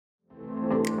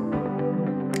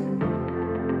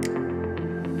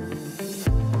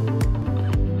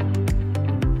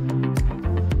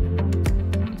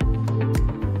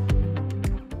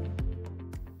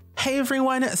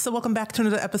everyone. So welcome back to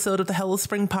another episode of the Hello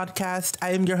Spring podcast.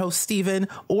 I am your host, Steven,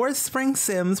 or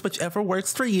SpringSims, whichever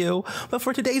works for you. But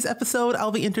for today's episode,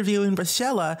 I'll be interviewing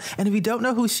Risshella. And if you don't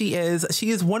know who she is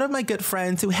one of my good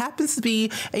friends who happens to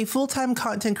be a full-time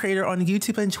content creator on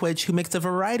YouTube and Twitch who makes a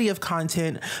variety of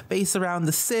content based around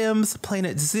The Sims,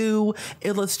 Planet Zoo,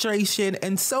 illustration,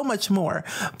 and so much more.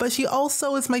 But she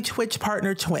also is my Twitch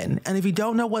partner twin. And if you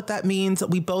don't know what that means,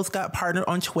 we both got partnered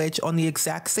on Twitch on the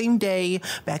exact same day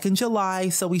back in July,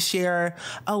 so we share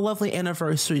a lovely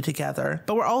anniversary together.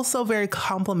 But we're also very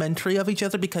complimentary of each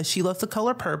other because she loves the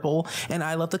color purple and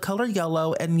I love the color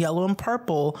yellow, and yellow and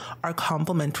purple are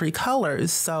complementary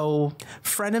colors. So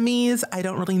frenemies, I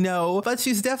don't really know, but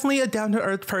she's definitely a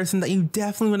down-to-earth person that you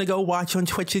definitely want to go watch on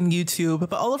Twitch and YouTube.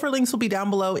 But all of her links will be down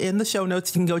below in the show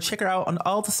notes. You can go check her out on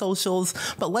all the socials.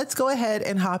 But let's go ahead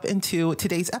and hop into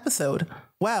today's episode.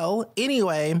 Well,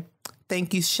 anyway,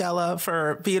 thank you, Shella,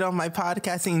 for being on my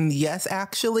podcast. And yes,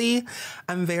 actually,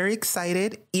 I'm very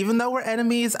excited. Even though we're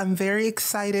enemies, I'm very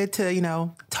excited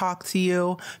to, talk to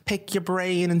you, pick your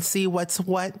brain and see what's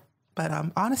what. But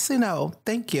honestly, no,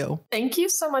 thank you. Thank you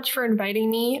so much for inviting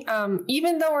me.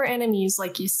 Even though we're enemies,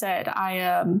 like you said,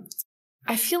 I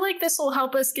feel like this will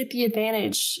help us get the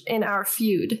advantage in our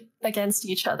feud against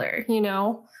each other.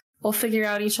 We'll figure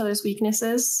out each other's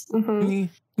weaknesses. Mm-hmm.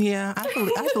 Yeah,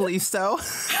 I believe so.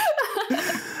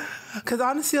 Because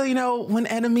honestly, when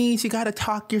enemies, you got to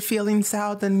talk your feelings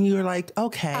out. Then you're like,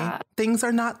 okay, things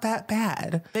are not that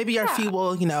bad. Maybe our feud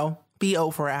will, be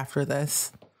over after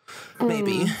this.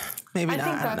 Maybe not. I think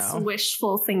that's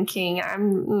wishful thinking.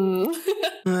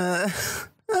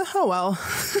 Oh, well.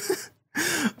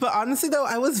 But honestly, though,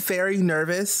 I was very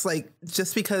nervous,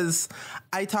 just because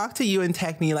I talked to you and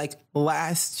Techni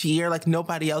last year,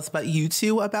 nobody else but you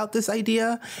two about this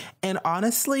idea. And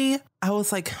honestly, I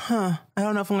was like, I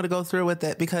don't know if I'm going to go through with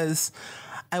it, because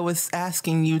I was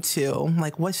asking you two,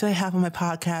 what should I have on my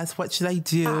podcast? What should I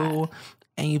do?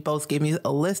 And you both gave me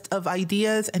a list of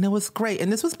ideas, and it was great.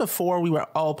 And this was before we were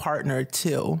all partnered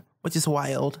too, which is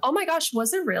wild. Oh my gosh,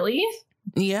 was it really?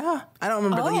 Yeah, I don't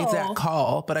remember the exact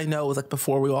call, but I know it was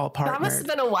before we were all partnered. That must have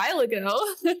been a while ago.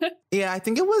 Yeah, I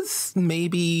think it was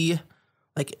maybe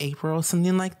April or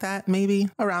something like that, maybe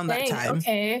around that time.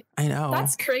 Okay. I know.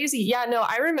 That's crazy. Yeah, no,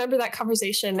 I remember that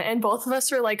conversation, and both of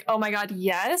us were like, oh my God,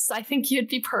 yes, I think you'd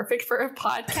be perfect for a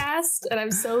podcast. And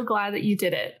I'm so glad that you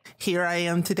did it. Here I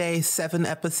am today, 7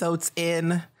 episodes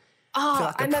in.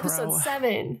 Oh, I'm episode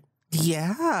 7.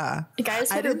 Yeah. You guys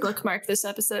better bookmark this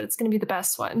episode. It's going to be the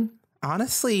best one.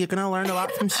 Honestly, you're going to learn a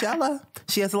lot from Shella.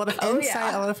 She has a lot of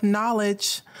insight, a lot of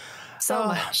knowledge. So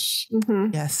much. Mm-hmm.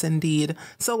 Yes, indeed.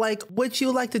 So, would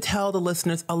you like to tell the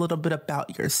listeners a little bit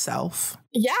about yourself?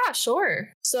 Yeah,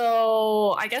 sure.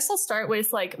 So I guess I'll start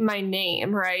with my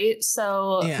name, right?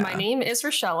 So My name is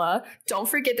Risshella. Don't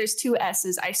forget there's 2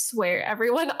 S's. I swear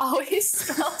everyone always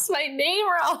spells my name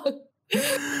wrong.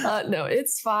 No,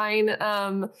 it's fine.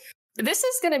 This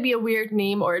is going to be a weird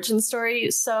name origin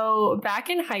story. So back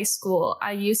in high school,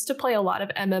 I used to play a lot of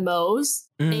MMOs,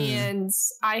 and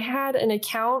I had an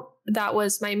account that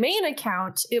was my main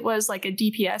account. It was a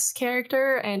DPS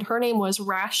character, and her name was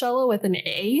Risshella with an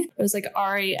A. It was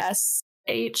Rash.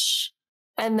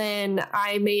 And then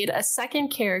I made a second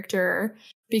character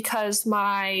because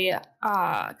my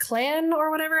clan or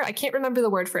whatever, I can't remember the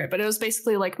word for it, but it was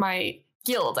basically my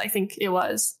guild, I think it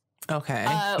was. Okay.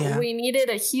 We needed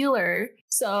a healer,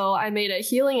 so I made a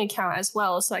healing account as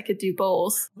well, so I could do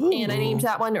both. Ooh. And I named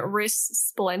that one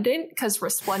Resplendent because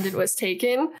Resplendent was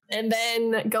taken. And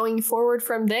then going forward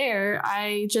from there,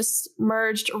 I just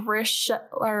merged Risshella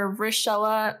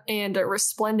and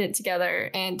Resplendent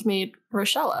together and made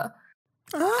Risshella.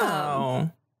 Oh.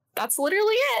 That's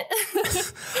literally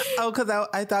it. Oh, because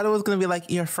I thought it was going to be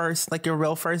your first, your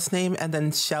real first name, and then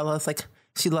Shella's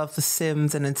she loves The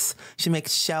Sims and she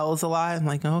makes shells a lot. I'm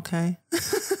like, okay.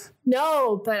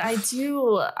 No, but I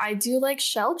do like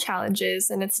shell challenges,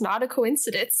 and it's not a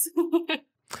coincidence.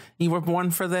 You were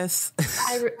born for this?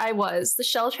 I was. The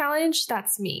shell challenge,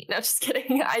 that's me. No, just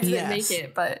kidding. I didn't make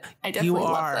it, but I definitely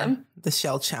love them. The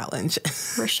shell challenge.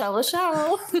 Risshella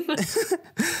shell.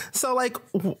 So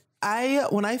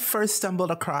when I first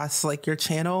stumbled across your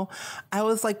channel, I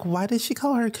was like, why did she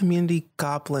call her community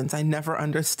Goblins? I never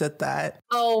understood that.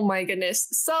 Oh my goodness.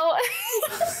 So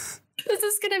this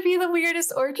is going to be the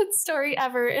weirdest origin story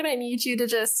ever, and I need you to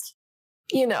just,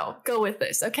 go with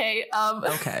this, okay?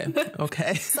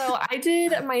 Okay. So I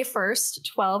did my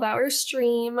first 12-hour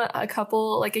stream a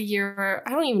year, I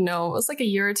don't even know, it was a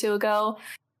year or 2 ago.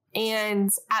 And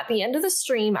at the end of the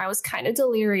stream, I was kind of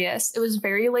delirious. It was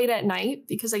very late at night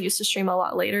because I used to stream a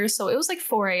lot later. So it was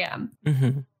 4 a.m.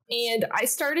 Mm-hmm. And I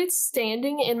started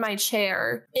standing in my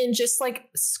chair and just like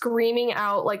screaming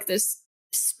out like this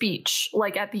speech,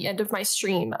 like at the end of my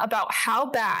stream about how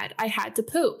bad I had to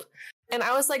poop. And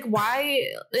I was like, why?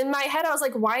 In my head, I was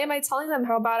like, why am I telling them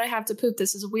how bad I have to poop?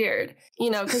 This is weird, you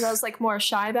know, because I was like more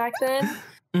shy back then.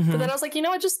 But then I was like, you know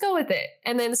what, just go with it.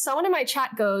 And then someone in my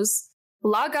chat goes,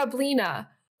 La Goblina,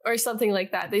 or something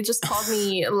like that. They just called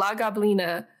me La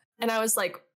Goblina. And I was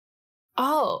like,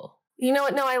 oh, you know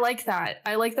what? No, I like that.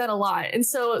 I like that a lot. And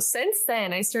so since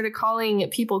then, I started calling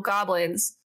people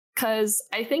goblins because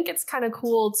I think it's kind of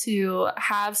cool to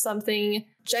have something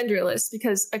genderless,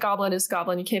 because a goblin is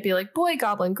goblin. You can't be like boy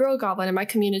goblin, girl goblin. And my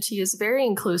community is very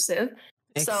inclusive.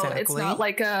 Exactly. So it's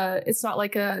not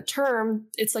like a term.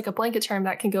 It's like a blanket term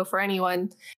that can go for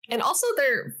anyone. And also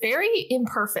they're very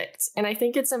imperfect. And I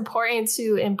think it's important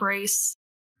to embrace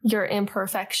your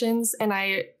imperfections. And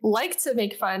I like to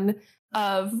make fun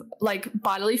of like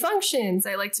bodily functions.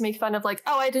 I like to make fun of like,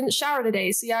 oh, I didn't shower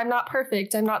today, so yeah, I'm not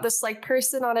perfect. I'm not this like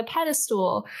person on a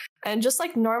pedestal. And just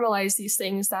like normalize these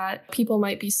things that people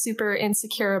might be super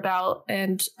insecure about.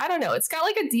 And I don't know, it's got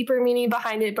like a deeper meaning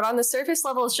behind it, but on the surface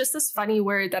level, it's just this funny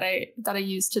word that I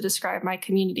use to describe my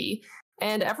community.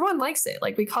 And everyone likes it.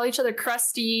 Like we call each other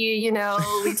crusty, you know,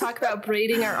 we talk about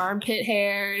braiding our armpit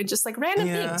hair and just like random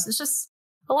things. It's just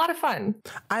a lot of fun.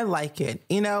 I like it.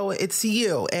 You know, it's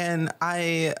you. And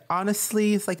I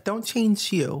honestly, it's like, don't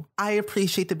change you. I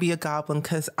appreciate to be a goblin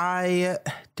because I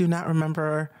do not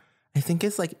remember. I think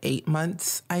it's like 8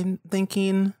 months. I'm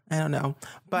thinking, I don't know.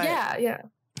 But yeah.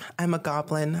 I'm a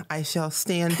goblin. I shall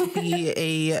stand to be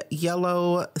a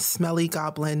yellow, smelly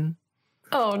goblin.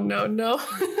 Oh, no.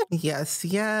 Yes.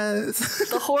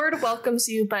 The horde welcomes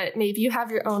you, but maybe you have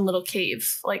your own little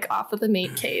cave, like off of the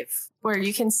main cave, where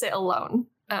you can sit alone.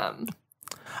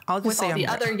 I'll just say all the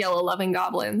other yellow loving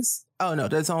goblins. Oh no,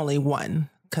 there's only one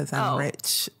because I'm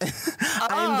rich.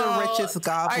 I'm the richest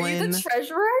goblin. Are you the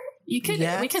treasurer? You could.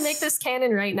 Yes. We can make this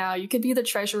canon right now. You could be the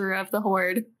treasurer of the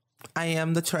horde. I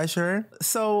am the treasurer.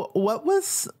 So what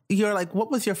was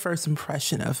your first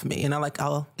impression of me? And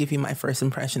I'll give you my first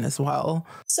impression as well.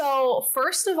 So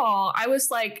first of all, I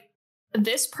was like,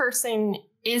 this person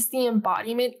is the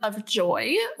embodiment of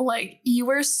joy. Like, you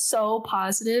were so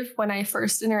positive when I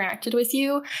first interacted with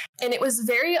you. And it was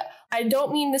very, I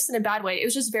don't mean this in a bad way, it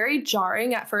was just very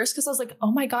jarring at first because I was like,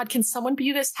 oh my God, can someone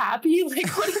be this happy?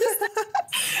 Like, what is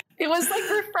that? It was like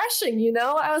refreshing, you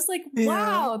know? I was like,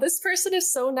 wow, this person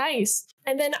is so nice.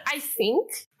 And then I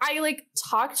think I like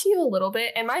talked to you a little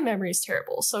bit, and my memory is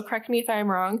terrible, so correct me if I'm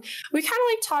wrong. We kind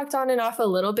of like talked on and off a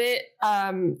little bit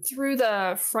through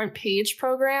the front page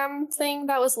program thing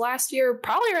that was last year,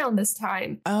 probably around this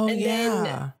time. Oh,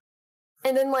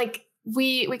 and then like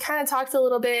we kind of talked a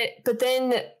little bit, but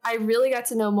then I really got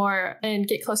to know more and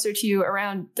get closer to you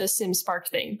around the Sim Spark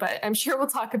thing. But I'm sure we'll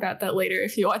talk about that later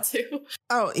if you want to.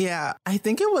 Oh, yeah. I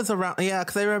think it was around. Yeah,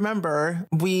 because I remember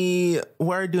we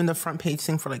were doing the front page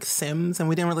thing for like Sims, and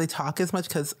we didn't really talk as much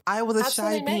because I was a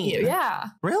shy bean. You, yeah.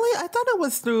 Really? I thought it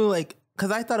was through like,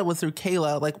 because I thought it was through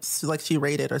Kayla, like she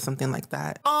rated or something like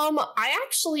that. I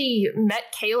actually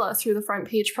met Kayla through the front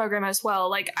page program as well.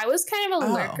 Like, I was kind of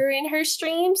a lurker in her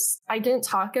streams. I didn't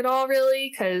talk at all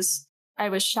really because I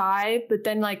was shy, but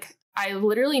then like I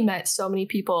literally met so many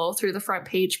people through the front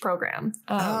page program.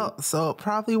 So it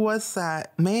probably was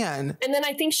that, man. And then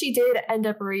I think she did end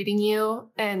up rating you,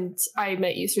 and I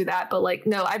met you through that. But like,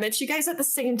 no, I met you guys at the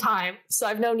same time. So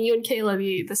I've known you and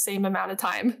Kayla the same amount of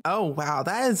time. Oh, wow.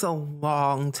 That is a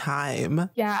long time.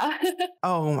 Yeah.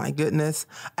 Oh, my goodness.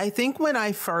 I think when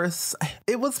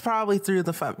it was probably through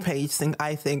the front page thing,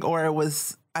 I think, or I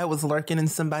was lurking in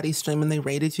somebody's stream and they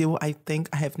rated you. I think,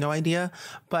 I have no idea.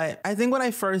 But I think when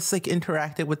I first like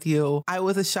interacted with you, I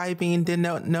was a shy bean, did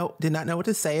not know what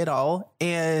to say at all.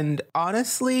 And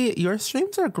honestly, your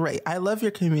streams are great. I love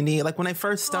your community. Like when I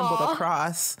first stumbled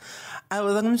across, I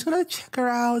was like, I'm just going to check her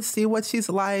out, see what she's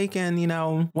like and, you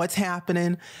know, what's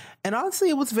happening. And honestly,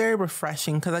 it was very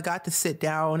refreshing because I got to sit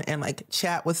down and like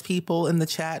chat with people in the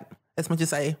chat as much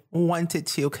as I wanted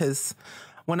to. Because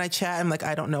when I chat, I'm like,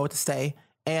 I don't know what to say.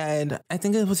 And I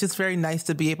think it was just very nice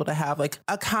to be able to have like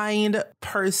a kind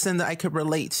person that I could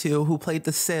relate to who played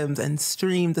The Sims and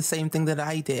streamed the same thing that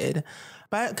I did.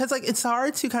 But because like it's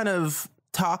hard to kind of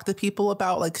talk to people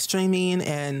about like streaming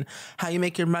and how you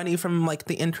make your money from like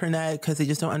the internet because they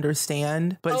just don't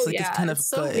understand. But it's it's kind of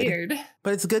so good. Weird.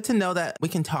 But it's good to know that we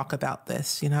can talk about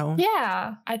this, you know?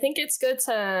 Yeah, I think it's good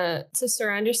to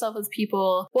surround yourself with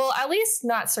people. Well, at least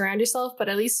not surround yourself, but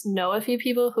at least know a few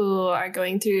people who are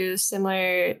going through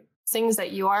similar things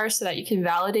that you are so that you can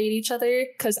validate each other.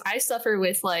 Because I suffer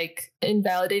with like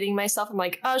invalidating myself. I'm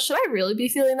like, oh, should I really be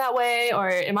feeling that way? Or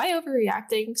am I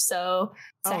overreacting? So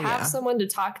to have someone to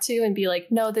talk to and be like,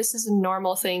 no, this is a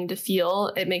normal thing to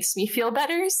feel, it makes me feel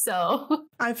better. So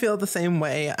I feel the same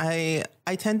way.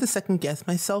 I tend to second guess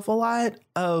myself a lot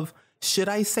of, should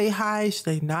I say hi? Should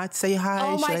I not say hi?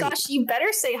 Oh my gosh, you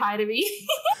better say hi to me.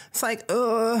 It's like,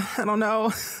 I don't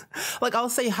know. Like, I'll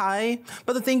say hi.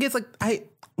 But the thing is, like,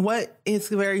 what is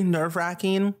very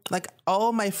nerve-wracking, like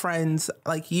all my friends,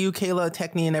 like you, Kayla,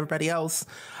 Techni, and everybody else,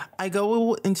 I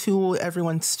go into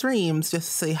everyone's streams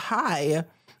just to say hi.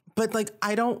 But like,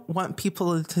 I don't want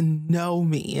people to know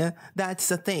me. That's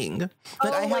the thing.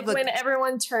 Like, I have, like when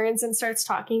everyone turns and starts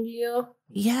talking to you.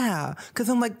 Yeah, because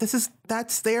I'm like,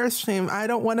 that's their stream. I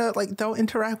don't want to, like, don't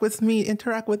interact with me.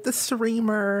 Interact with the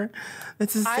streamer.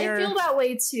 This is I feel that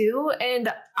way too,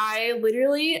 and I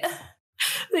literally.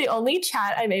 The only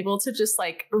chat I'm able to just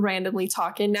like randomly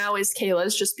talk in now is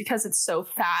Kayla's, just because it's so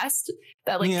fast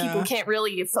that like people can't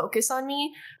really focus on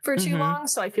me for too long.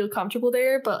 So I feel comfortable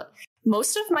there. But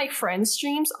most of my friends'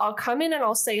 streams, I'll come in and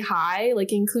I'll say hi,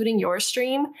 like including your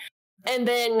stream. And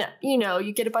then, you know,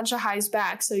 you get a bunch of highs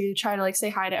back. So you try to like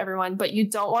say hi to everyone, but you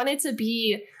don't want it to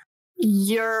be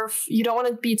you don't want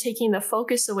to be taking the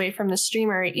focus away from the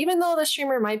streamer. Even though the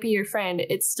streamer might be your friend,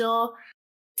 it still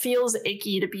feels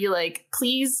icky to be like,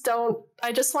 please don't,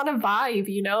 I just want to vibe,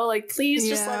 you know, like, please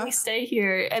just let me stay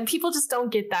here. And people just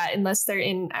don't get that unless they're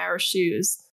in our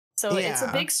shoes. So it's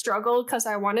a big struggle because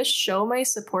I want to show my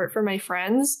support for my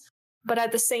friends, but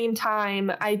at the same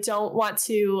time, I don't want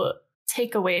to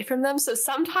take away from them. So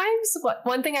sometimes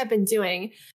one thing I've been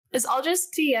doing is I'll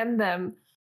just DM them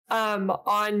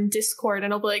on Discord,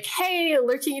 and I'll be like, hey,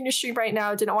 lurking in your stream right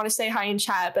now, didn't want to say hi in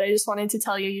chat, but I just wanted to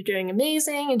tell you you're doing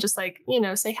amazing, and just like, you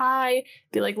know, say hi,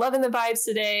 be like, loving the vibes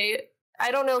today.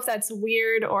 I don't know if that's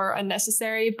weird or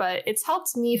unnecessary, but it's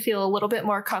helped me feel a little bit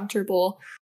more comfortable,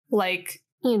 like,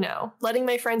 you know, letting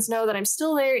my friends know that I'm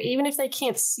still there, even if they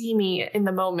can't see me in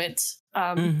the moment.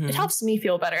 It helps me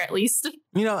feel better, at least.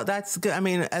 You know, that's good. I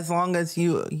mean, as long as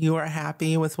you are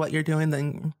happy with what you're doing,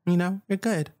 then, you know, you're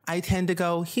good. I tend to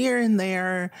go here and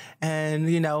there and,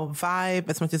 you know, vibe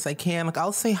as much as I can. Like,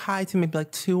 I'll say hi to maybe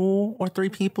like 2 or 3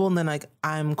 people, and then like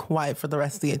I'm quiet for the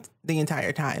rest of the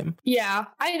entire time. Yeah,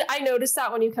 I noticed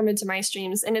that when you come into my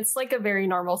streams, and it's like a very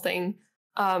normal thing.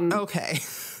 Okay.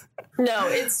 No,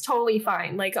 it's totally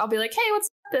fine. Like, I'll be like, hey, what's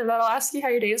up? And then I'll ask you how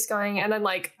your day is going. And then,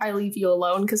 like, I leave you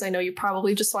alone because I know you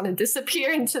probably just want to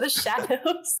disappear into the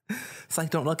shadows. It's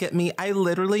like, don't look at me. I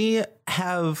literally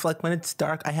have, like, when it's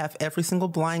dark, I have every single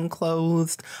blind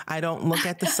closed. I don't look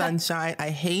at the sunshine.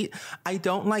 I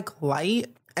don't like light.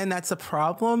 And that's a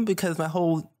problem because my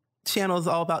whole channel is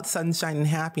all about sunshine and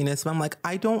happiness. But I'm like,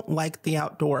 I don't like the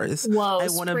outdoors. Whoa, I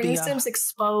want to be SpringSims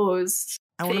exposed.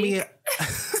 I want to be a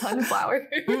sunflower.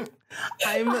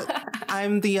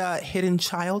 I'm the hidden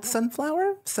child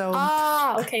sunflower. So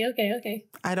okay.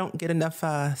 I don't get enough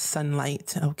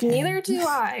sunlight. Okay. Neither do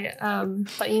I.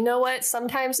 But you know what?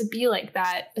 Sometimes it be like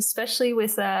that, especially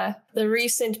with the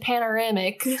recent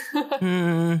panoramic.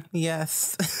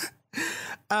 Yes.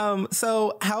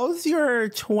 So how's your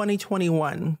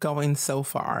 2021 going so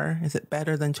far? Is it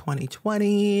better than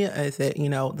 2020? Is it, you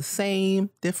know, the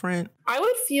same, different? I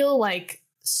would feel like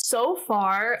so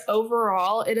far,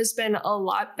 overall, it has been a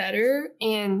lot better.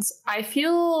 And I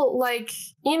feel like,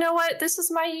 you know what, this is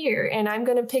my year and I'm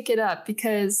going to pick it up,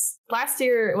 because last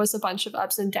year it was a bunch of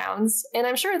ups and downs. And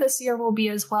I'm sure this year will be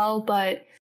as well. But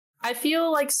I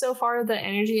feel like so far the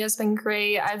energy has been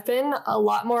great. I've been a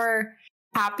lot more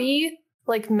happy,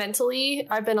 like mentally.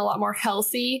 I've been a lot more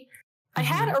healthy. I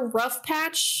had a rough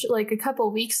patch like a couple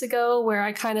weeks ago where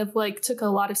I kind of like took a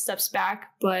lot of steps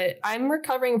back, but I'm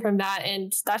recovering from that.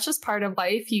 And that's just part of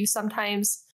life. You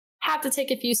sometimes have to take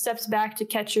a few steps back to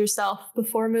catch yourself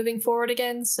before moving forward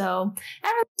again. So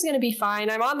everything's going to be fine.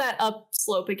 I'm on that up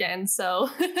slope again. So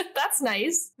that's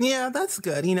nice. Yeah, that's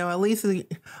good. You know, at least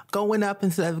going up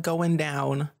instead of going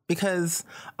down. Because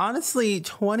honestly,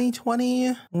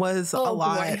 2020 was a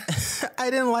lot. I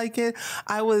didn't like it.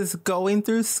 I was going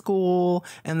through school,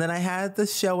 and then I had the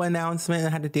show announcement and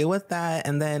I had to deal with that.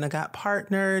 And then I got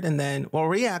partnered, and then, well,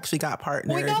 we actually got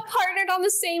partnered. We got partnered on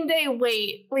the same day.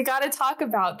 Wait, we got to talk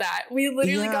about that. We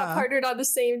literally got partnered on the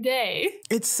same day.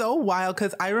 It's so wild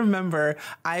because I remember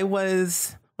I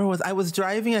was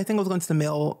driving. I think I was going to the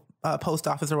mail post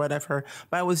office or whatever,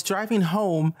 but I was driving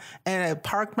home and I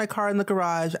parked my car in the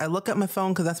garage. I look at my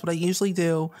phone because that's what I usually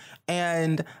do.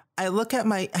 And I get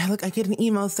an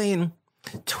email saying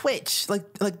Twitch,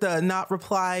 like the not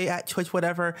reply at Twitch,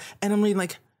 whatever. And I'm reading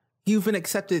like, you've been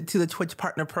accepted to the Twitch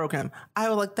partner program. I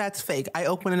was like, that's fake. I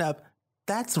open it up.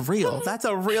 That's real. That's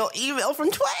a real email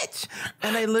from Twitch.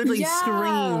 And I literally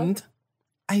screamed.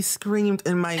 I screamed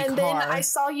in my car. And then I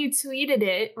saw you tweeted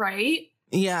it, right?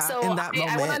 Yeah, so in that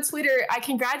moment. I went on Twitter, I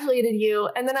congratulated you,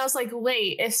 and then I was like,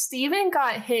 wait, if Steven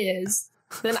got his,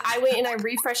 then I went and I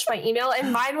refreshed my email,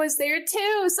 and mine was there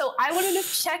too, so I wouldn't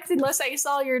have checked unless I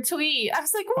saw your tweet. I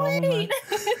was like, wait.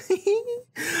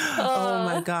 Oh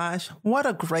my gosh.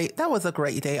 That was a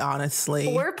great day,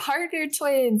 honestly. We're partner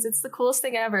twins. It's the coolest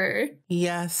thing ever.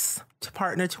 Yes,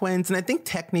 partner twins. And I think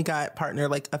Techni got partner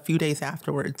like a few days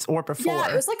afterwards or before.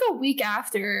 Yeah, it was like a week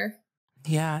after.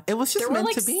 Yeah, it was just meant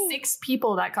to be. There were like 6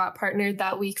 people that got partnered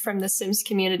that week from the Sims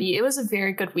community. It was a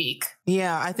very good week.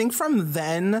 Yeah, I think from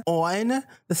then on,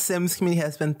 the Sims community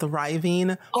has been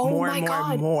thriving more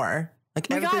and more. Like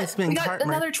everything's been partnered. We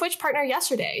got another Twitch partner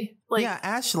yesterday. Like, yeah,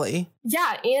 Ashley.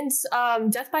 Yeah, and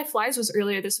Death by Flies was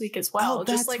earlier this week as well.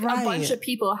 Just like a bunch of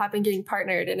people have been getting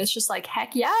partnered, and it's just like,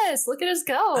 heck yes, look at us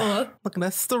go. Look at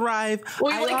us thrive.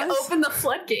 We opened the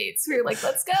floodgates. We were like,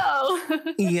 let's go.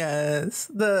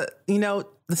 Yes. The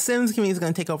Sims community is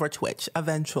going to take over Twitch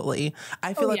eventually.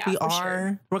 I feel like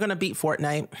we're going to beat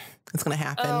Fortnite. It's going to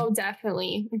happen. Oh,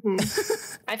 definitely.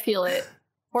 Mm-hmm. I feel it.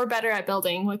 We're better at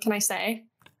building. What can I say?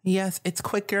 Yes, it's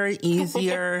quicker,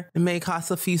 easier. It may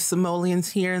cost a few simoleons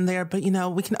here and there, but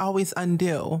we can always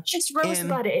undo. Just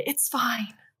rosebud it. It's fine.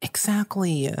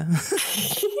 Exactly.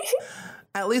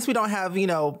 At least we don't have,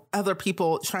 other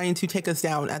people trying to take us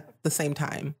down at the same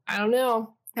time. I don't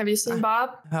know. Have you seen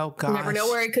Bob? Oh, gosh. You never know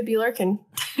where it could be lurking.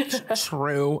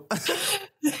 True.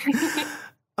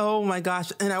 Oh, my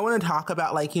gosh. And I want to talk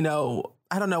about,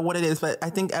 I don't know what it is, but I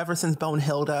think ever since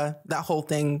Bonehilda, that whole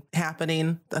thing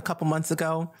happening a couple months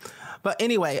ago. But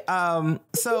anyway,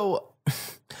 so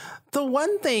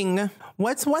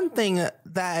what's one thing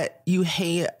that you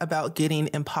hate about getting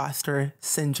imposter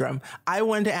syndrome? I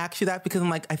wanted to ask you that because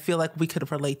I feel like we could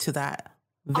relate to that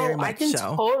very much. I can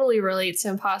totally relate to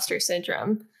imposter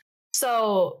syndrome.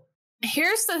 So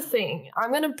here's the thing. I'm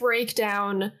going to break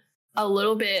down a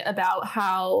little bit about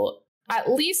how at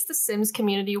least the Sims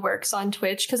community works on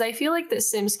Twitch, because I feel like the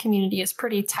Sims community is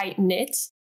pretty tight knit.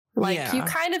 You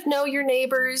kind of know your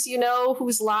neighbors, you know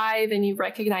who's live, and you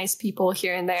recognize people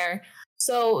here and there.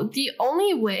 So the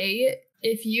only way,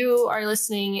 if you are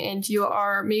listening and you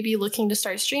are maybe looking to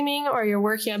start streaming or you're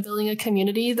working on building a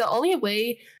community, the only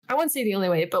way, I wouldn't say the only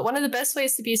way, but one of the best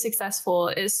ways to be successful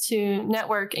is to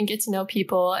network and get to know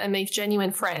people and make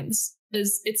genuine friends.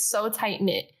 It's so tight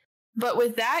knit. But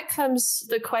with that comes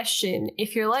the question,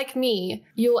 if you're like me,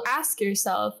 you'll ask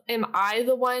yourself, am I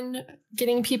the one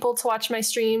getting people to watch my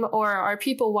stream, or are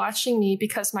people watching me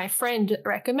because my friend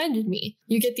recommended me?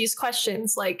 You get these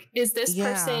questions like, is this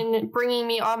person bringing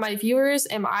me all my viewers?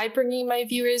 Am I bringing my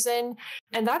viewers in?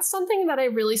 And that's something that I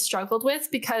really struggled with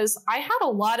because I had a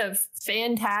lot of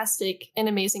fantastic and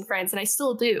amazing friends, and I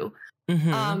still do.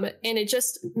 Mm-hmm. And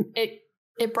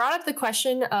it brought up the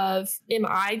question of, am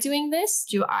I doing this?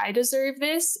 Do I deserve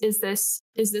this? Is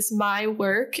this my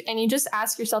work? And you just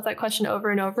ask yourself that question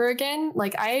over and over again.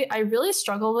 I really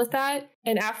struggled with that.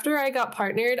 And after I got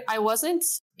partnered, I wasn't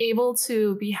able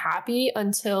to be happy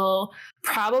until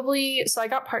so I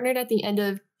got partnered at the end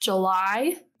of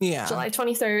July. Yeah. July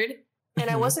 23rd. And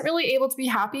I wasn't really able to be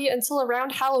happy until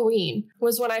around Halloween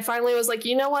was when I finally was like,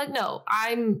 you know what? No,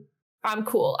 I'm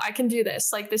cool. I can do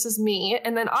this. This is me.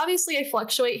 And then obviously I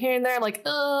fluctuate here and there.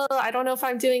 I don't know if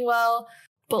I'm doing well,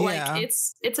 but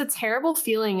it's a terrible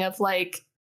feeling of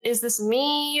is this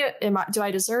me? Do I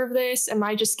deserve this? Am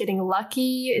I just getting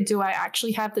lucky? Do I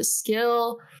actually have the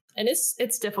skill? And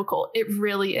it's difficult. It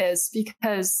really is,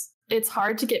 because it's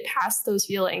hard to get past those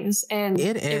feelings, and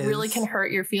it really can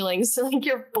hurt your feelings. So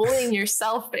you're bullying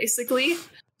yourself basically.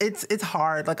 It's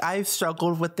hard. I've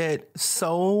struggled with it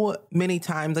so many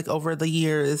times, over the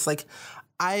years.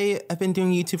 I have been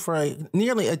doing YouTube for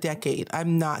nearly a decade.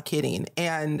 I'm not kidding.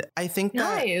 And I think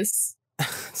that nice.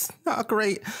 It's not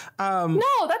great. No,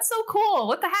 that's so cool.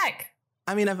 What the heck?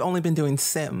 I mean, I've only been doing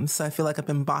Sims, so I feel like I've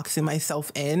been boxing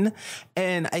myself in.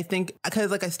 And I think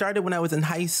because I started when I was in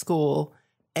high school,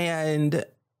 and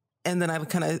then I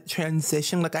kind of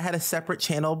transitioned. I had a separate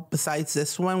channel besides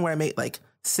this one where I made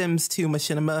Sims 2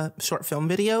 Machinima short film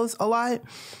videos a lot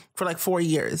for 4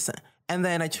 years. And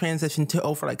then I transitioned to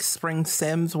over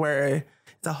SpringSims, where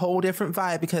it's a whole different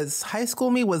vibe, because high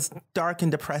school me was dark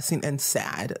and depressing and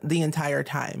sad the entire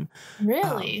time.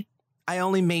 Really? I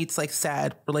only made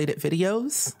sad related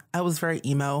videos. I was very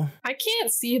emo. I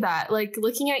can't see that.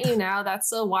 Looking at you now,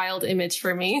 that's a wild image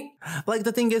for me.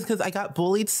 The thing is, because I got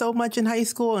bullied so much in high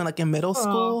school and in middle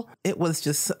school, it was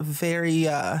just very,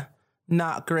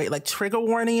 not great. Like, trigger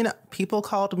warning, people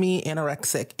called me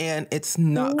anorexic, and it's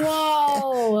not.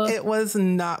 Whoa. It was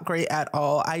not great at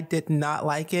all. I did not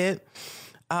like it.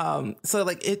 So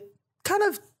like it kind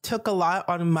of took a lot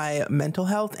on my mental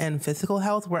health and physical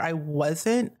health, where I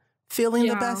wasn't feeling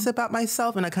the best about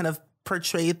myself. And I kind of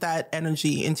portrayed that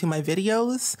energy into my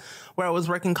videos, where I was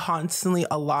working constantly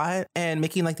a lot and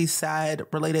making like these sad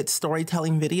related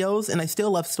storytelling videos. And I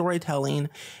still love storytelling.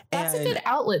 That's a good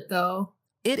outlet though.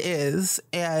 It is.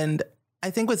 And I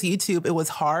think with YouTube, it was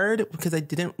hard because I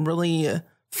didn't really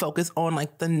focus on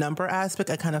like the number aspect.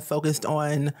 I kind of focused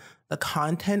on the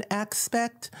content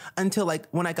aspect until like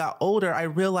when I got older, I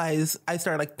realized I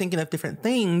started like thinking of different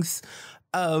things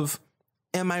of,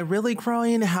 am I really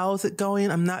growing? How's it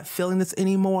going? I'm not feeling this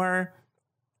anymore.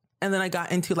 And then I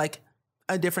got into like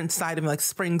a different side of like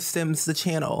SpringSims, the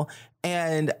channel.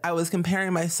 And I was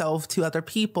comparing myself to other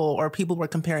people, or people were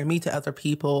comparing me to other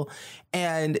people.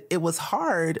 And it was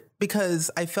hard because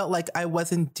I felt like I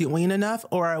wasn't doing enough,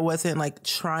 or I wasn't like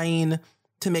trying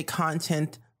to make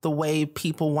content the way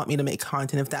people want me to make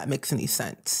content, if that makes any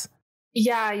sense.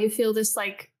 Yeah, you feel this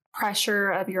like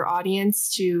pressure of your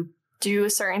audience to do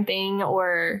a certain thing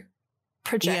or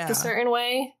project a certain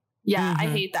way. Yeah, I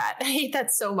hate that. I hate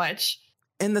that so much.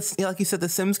 And this, like you said, the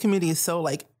Sims community is so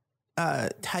like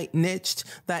tight niched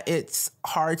that it's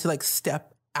hard to like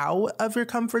step out of your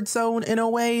comfort zone in a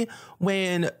way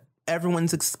when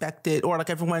everyone's expected, or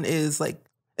like everyone is like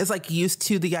used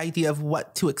to the idea of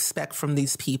what to expect from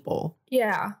these people.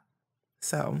 Yeah.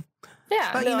 So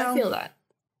yeah, but, I feel that.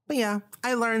 But yeah,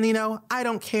 I learned, I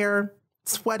don't care.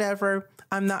 It's whatever.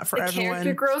 I'm not for everyone.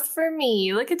 Character growth for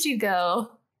me. Look at you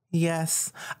go.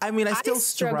 Yes. I mean, I still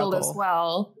struggled as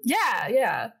well.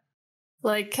 Yeah.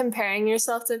 Like comparing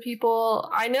yourself to people.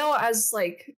 I know as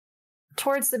like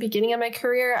towards the beginning of my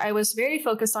career, I was very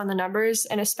focused on the numbers,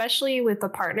 and especially with the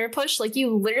partner push, like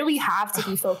you literally have to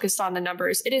be focused on the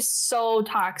numbers. It is so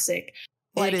toxic.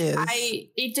 Like, it is.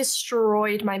 It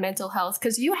destroyed my mental health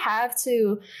because you have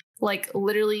to like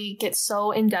literally get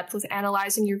so in depth with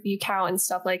analyzing your view count and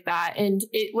stuff like that. And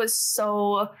it was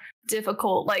so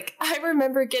difficult. Like I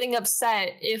remember getting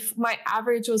upset if my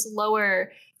average was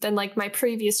lower than like my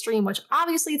previous stream, which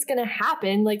obviously it's going to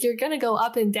happen. Like you're going to go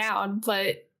up and down,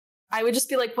 but I would just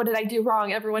be like, what did I do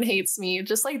wrong? Everyone hates me.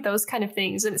 Just like those kind of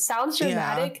things. And it sounds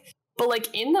dramatic, but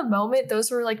like in the moment, those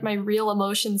were like my real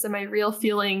emotions and my real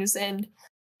feelings. And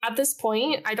at this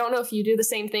point, I don't know if you do the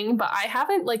same thing, but I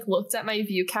haven't like looked at my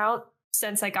view count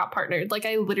since I got partnered. Like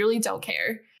I literally don't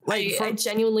care. Like I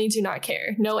genuinely do not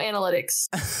care. No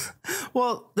analytics.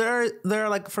 Well, there are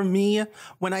like, for me,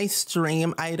 when I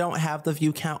stream, I don't have the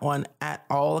view count on at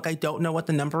all. Like I don't know what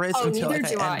the number is until like I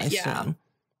end my stream.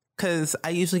 Because I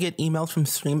usually get emails from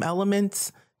Stream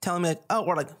Elements telling me like, oh,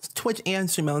 or like Twitch and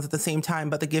Stream Elements at the same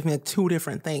time, but they give me like two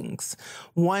different things.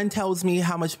 One tells me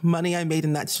how much money I made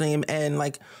in that stream and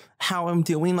like how I'm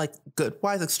doing like good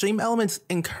wise. Like Stream Elements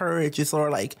encourages or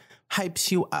like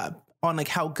hypes you up on like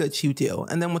how good you do.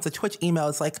 And then with the Twitch email,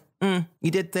 it's like,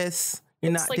 you did this.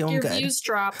 You're not doing good. Your views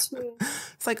dropped.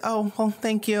 It's like, oh, well,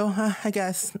 thank you. I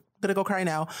guess I'm gonna go cry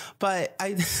now. But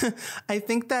I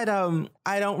think that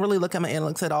I don't really look at my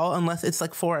analytics at all unless it's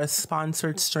like for a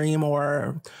sponsored stream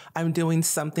or I'm doing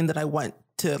something that I want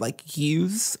to like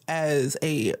use as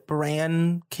a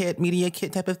brand kit, media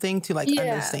kit type of thing to like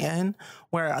understand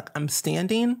where I'm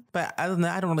standing. But other than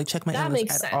that, I don't really check my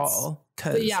analytics at all.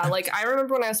 But yeah, like I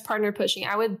remember when I was partner pushing,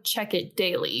 I would check it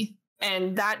daily.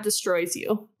 And that destroys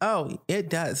you. Oh, it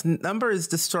does. Numbers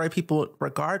destroy people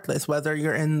regardless, whether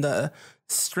you're in the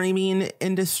streaming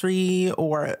industry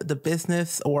or the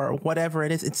business or whatever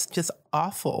it is. It's just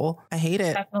awful. I hate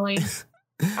it. Definitely.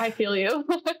 I feel you.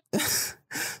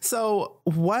 So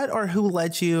what or who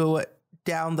led you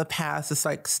down the path to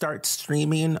like start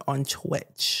streaming on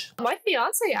Twitch? My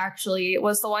fiance actually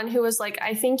was the one who was like,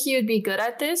 I think you'd be good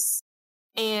at this.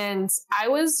 And I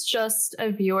was just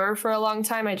a viewer for a long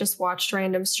time. I just watched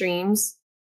random streams.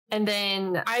 And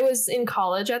then I was in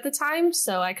college at the time,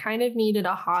 so I kind of needed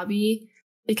a hobby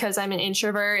because I'm an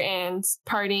introvert and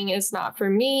partying is not for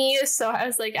me. So I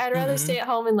was like, I'd rather stay at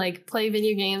home and like play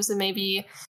video games, and maybe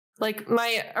like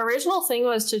my original thing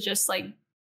was to just like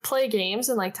play games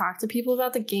and like talk to people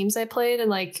about the games I played and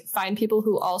like find people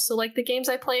who also like the games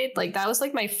I played. Like that was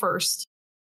like my first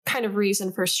kind of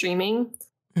reason for streaming.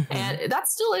 And that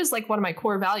still is like one of my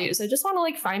core values. I just want to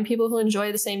like find people who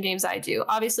enjoy the same games I do.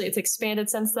 Obviously it's expanded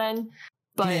since then,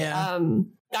 but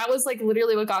that was like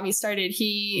literally what got me started.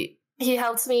 He he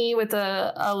helped me with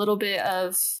a little bit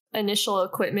of initial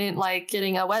equipment, like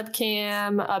getting a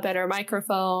webcam, a better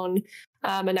microphone,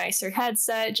 a nicer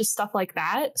headset, just stuff like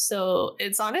that. So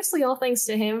it's honestly all thanks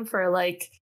to him for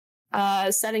like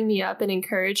setting me up and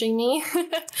encouraging me.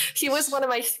 He was one of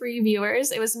my 3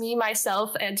 viewers. It was me,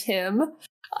 myself, and him.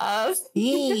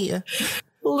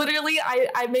 Literally,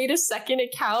 I made a second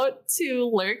account to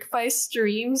lurk my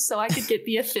streams so I could get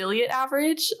the affiliate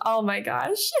average. Oh my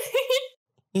gosh.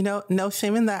 You know, no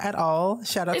shame in that at all.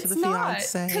 Shout out to the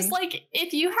fiance. Because like,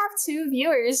 if you have 2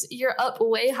 viewers, you're up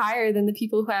way higher than the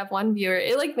people who have 1 viewer.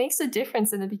 It like makes a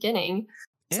difference in the beginning.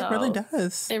 It really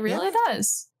does. It really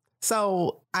does.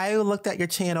 So I looked at your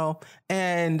channel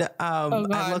and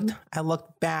I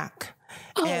looked back.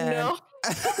 Oh no.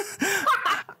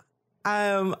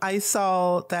 I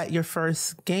saw that your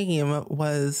first game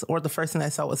was, or the first thing I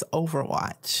saw was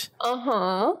Overwatch.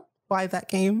 Why that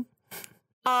game?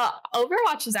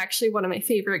 Overwatch is actually one of my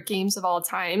favorite games of all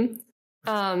time.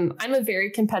 I'm a very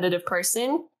competitive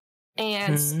person,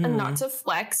 and not to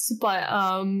flex, but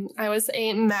I was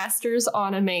a master's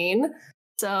on a main.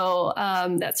 So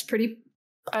that's pretty,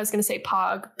 I was going to say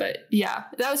pog, but yeah,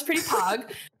 that was pretty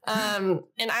pog.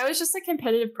 And I was just a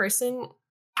competitive person.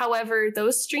 However,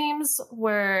 those streams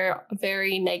were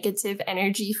very negative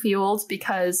energy fueled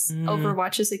because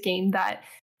Overwatch is a game that,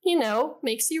 you know,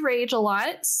 makes you rage a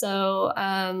lot. So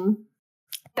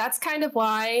that's kind of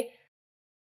why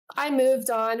I moved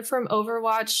on from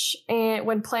Overwatch. And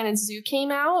when Planet Zoo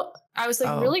came out, I was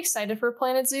like really excited for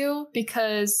Planet Zoo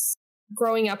because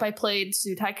growing up, I played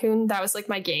Zoo Tycoon. That was like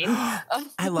my game.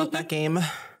 I love that game.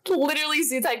 Literally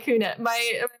Zoo Tycoon.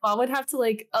 My mom would have to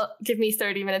like give me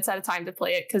 30 minutes at a time to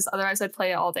play it because otherwise I'd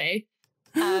play it all day.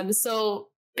 So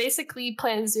basically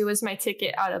Planet Zoo was my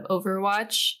ticket out of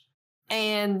Overwatch.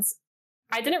 And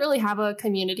I didn't really have a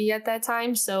community at that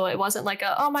time. So it wasn't like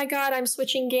oh my God, I'm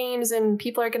switching games and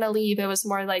people are going to leave. It was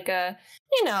more like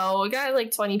we got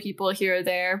like 20 people here or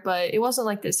there, but it wasn't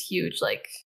like this huge like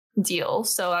deal.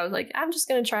 So I was like, I'm just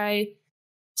going to try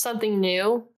something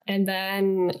new. And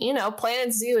then,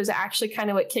 Planet Zoo is actually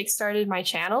kind of what kickstarted my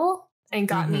channel and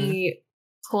got me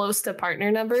close to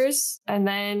partner numbers. And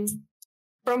then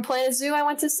from Planet Zoo, I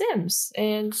went to Sims,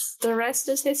 and the rest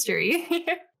is history.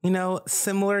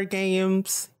 Similar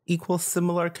games equal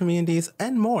similar communities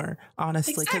and more,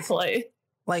 honestly. Exactly.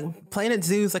 Like Planet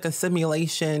Zoo is like a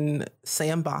simulation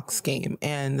sandbox game,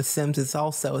 and The Sims is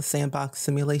also a sandbox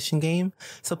simulation game.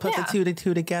 So put the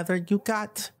two together, you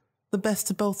got the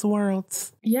best of both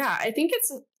worlds. Yeah, I think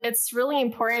it's really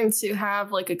important to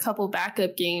have like a couple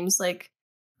backup games. Like,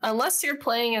 unless you're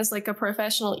playing as like a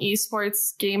professional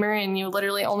esports gamer and you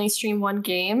literally only stream one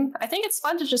game, I think it's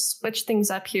fun to just switch things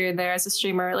up here and there as a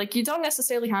streamer. Like, you don't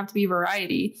necessarily have to be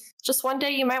variety. Just one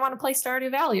day you might want to play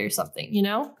Stardew Valley or something,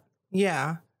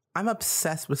 Yeah. I'm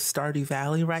obsessed with Stardew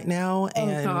Valley right now.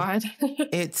 And God.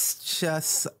 It's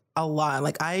just a lot.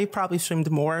 Like, I probably streamed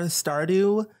more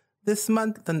Stardew this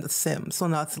month than The Sims. So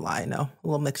that's a lie. No, a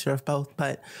little mixture of both,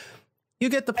 but you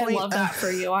get the point. I love that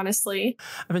for you, honestly.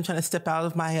 I've been trying to step out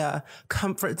of my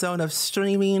comfort zone of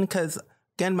streaming because,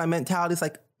 again, my mentality is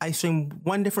like, I stream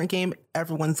one different game,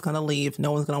 everyone's going to leave.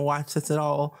 No one's going to watch this at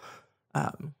all. I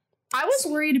was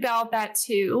worried about that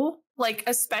too. Like,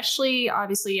 especially,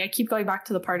 obviously, I keep going back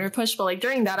to the partner push, but like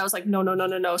during that, I was like,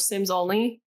 no, Sims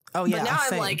only. Oh, yeah. But now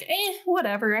I'm like,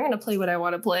 whatever. I'm going to play what I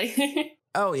want to play.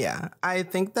 Oh, yeah. I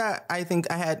think I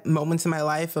had moments in my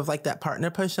life of like that partner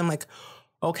push. I'm like,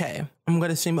 okay, I'm going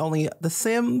to stream only The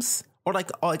Sims, or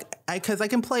because I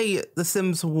can play The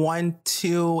Sims 1,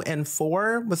 2, and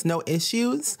 4 with no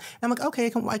issues. And I'm like, okay, I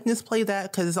can just play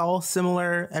that because it's all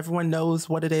similar. Everyone knows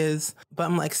what it is. But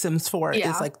I'm like, Sims 4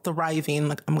 is like thriving.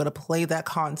 Like, I'm going to play that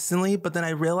constantly. But then I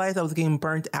realized I was getting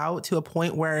burnt out to a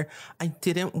point where I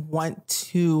didn't want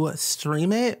to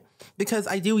stream it because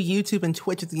I do YouTube and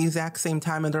Twitch at the exact same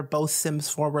time, and they're both Sims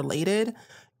 4 related.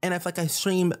 And if like I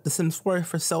stream The Sims 4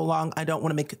 for so long, I don't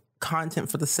want to make content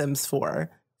for The Sims 4.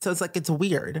 So it's like, it's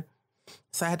weird.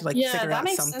 So I had to like figure out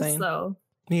something. Sense, though.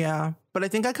 Yeah. But I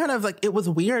think I kind of like, it was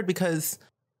weird because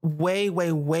way,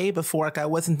 way, way before, like I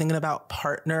wasn't thinking about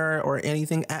partner or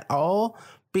anything at all.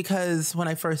 Because when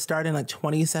I first started in like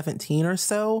 2017 or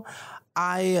so,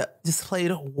 I just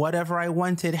played whatever I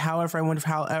wanted, however I wanted,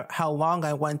 how long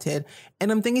I wanted.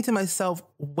 And I'm thinking to myself,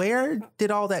 where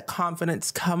did all that confidence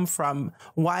come from?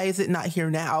 Why is it not here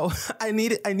now? I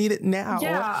need it now.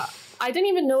 Yeah. I didn't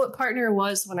even know what partner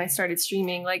was when I started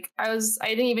streaming. Like I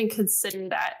didn't even consider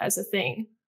that as a thing.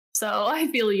 So I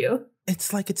feel you.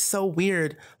 it's like, it's so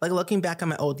weird. Like looking back at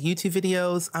my old YouTube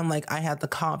videos, I'm like, I had the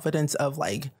confidence of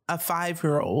like a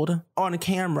 5-year-old on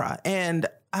camera. And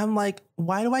I'm like,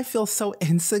 why do I feel so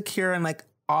insecure and like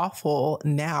awful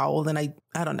now than I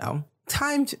don't know.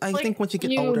 I think once you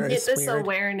get older, you it's get this weird.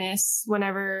 Awareness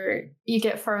whenever you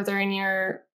get further in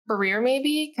your career,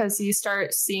 maybe because you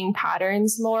start seeing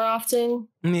patterns more often.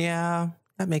 Yeah,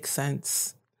 that makes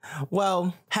sense.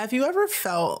 Well, have you ever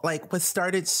felt like with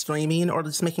started streaming or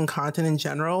just making content in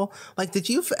general, like did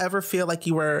you ever feel like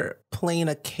you were playing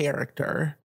a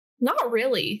character? Not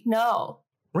really, no.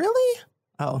 Really?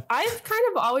 Oh. I've kind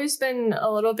of always been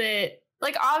a little bit,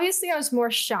 like obviously I was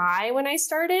more shy when I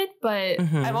started, but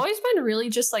I've always been really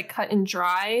just like cut and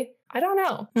dry. I don't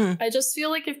know. I just feel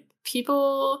like if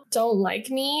people don't like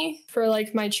me for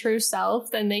like my true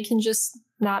self, then they can just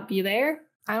not be there.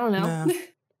 I don't know. Yeah.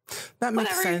 That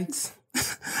makes sense.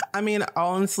 I mean,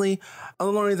 honestly, the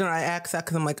only reason I ask that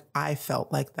because I'm like, I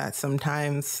felt like that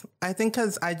sometimes. I think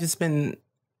because I just been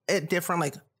at different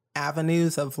like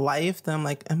avenues of life. Then I'm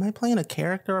like, am I playing a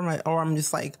character or I'm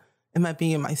just like, am I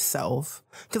being myself?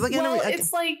 Because like,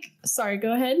 it's like, sorry,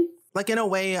 go ahead. Like in a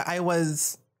way, I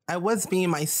was being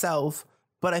myself,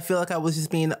 but I feel like I was just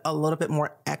being a little bit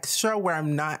more extra where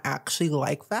I'm not actually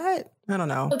like that. I don't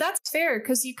know. Well, that's fair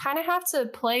because you kind of have to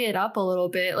play it up a little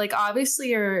bit. Like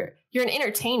obviously you're an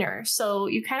entertainer, so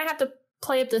you kind of have to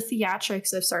play up the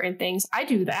theatrics of certain things. I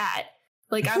do that.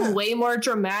 Like I'm way more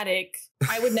dramatic.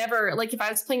 I would never, like if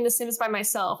I was playing The Sims by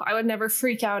myself, I would never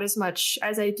freak out as much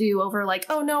as I do over like,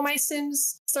 oh no, my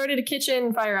Sims started a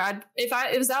kitchen fire. If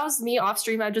that was me off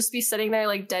stream, I'd just be sitting there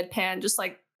like deadpan, just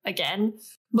like again.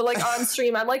 But like on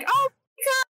stream, I'm like, oh my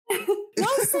God. No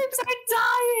Sims are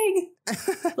dying.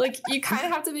 Like you kind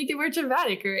of have to make it more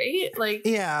dramatic, right? Like,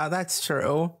 yeah, that's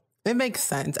true. It makes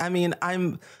sense. I mean,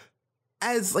 I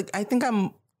think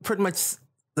I'm pretty much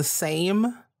the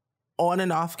same on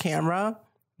and off camera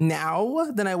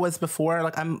now than I was before.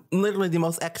 Like I'm literally the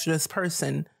most extras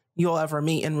person you'll ever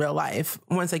meet in real life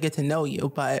once I get to know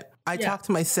you. But I talk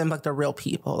to my Sim like they're real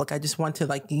people. Like I just want to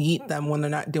like yeet them when they're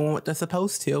not doing what they're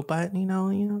supposed to. But you know,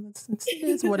 it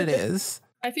is what it is.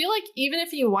 I feel like even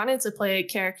if you wanted to play a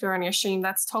character on your stream,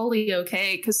 that's totally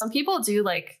okay. Because some people do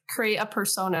like create a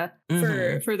persona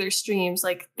for their streams,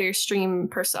 like their stream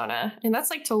persona. And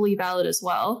that's like totally valid as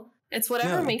well. It's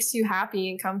whatever makes you happy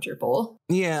and comfortable.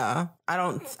 Yeah. I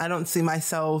don't see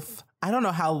myself. I don't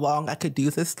know how long I could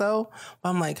do this though. But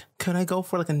I'm like, could I go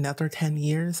for like another 10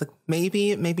 years? Like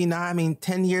maybe not. I mean,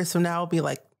 10 years from now I'll be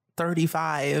like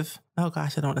 35. Oh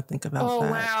gosh, I don't want to think about that.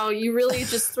 Oh wow. You really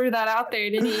just threw that out there,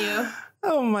 didn't you?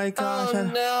 Oh my gosh. Oh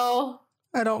no.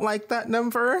 I don't like that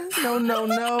number. No.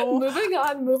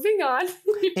 Moving on.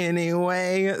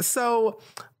 Anyway, so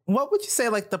what would you say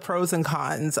like the pros and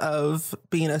cons of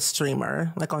being a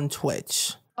streamer, like on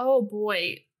Twitch? Oh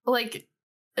boy. Like,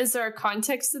 is there a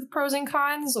context to the pros and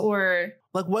cons or?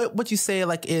 Like what would you say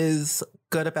like is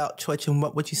good about Twitch and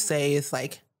what would you say is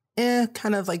like,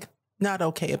 kind of like not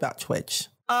okay about Twitch?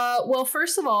 Well,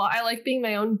 first of all, I like being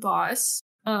my own boss.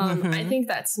 I think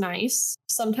that's nice.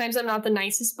 Sometimes I'm not the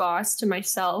nicest boss to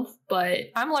myself, but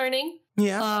I'm learning.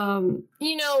 Yeah.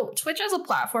 Twitch as a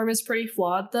platform is pretty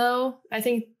flawed, though. I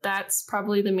think that's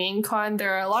probably the main con.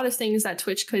 There are a lot of things that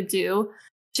Twitch could do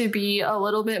to be a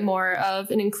little bit more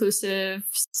of an inclusive,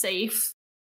 safe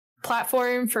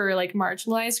platform for like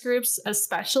marginalized groups,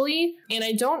 especially. And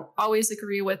I don't always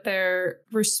agree with their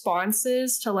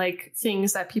responses to like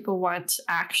things that people want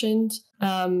actioned.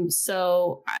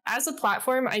 So as a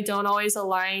platform, I don't always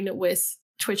align with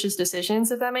Twitch's decisions,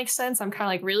 if that makes sense. I'm kind of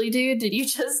like, really, dude, did you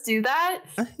just do that?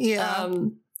 Yeah.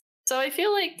 So I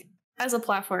feel like as a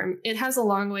platform, it has a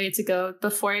long way to go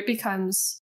before it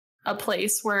becomes a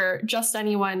place where just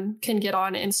anyone can get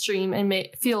on and stream and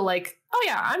feel like, oh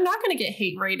yeah, I'm not going to get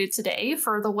hate rated today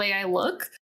for the way I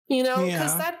look,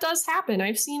 because that does happen.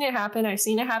 I've seen it happen. I've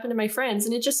seen it happen to my friends,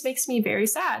 and it just makes me very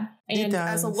sad. And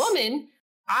as a woman,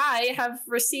 I have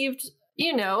received,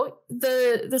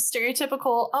 the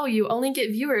stereotypical, oh, you only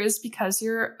get viewers because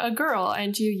you're a girl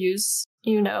and you use,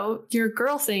 your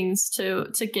girl things to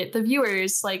get the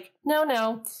viewers. Like,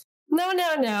 no,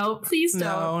 please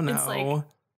don't. No. It's like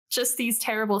just these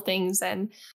terrible things.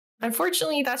 And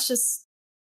unfortunately, that's just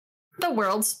the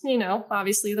world,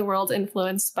 obviously the world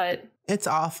influence, but it's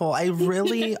awful. I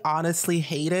really honestly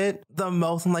hate it the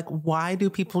most. I'm like, why do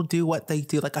people do what they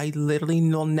do? Like, I literally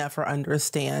will never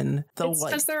understand. It's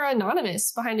because they're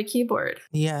anonymous behind a keyboard.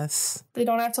 Yes. They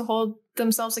don't have to hold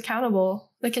themselves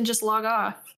accountable. They can just log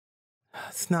off.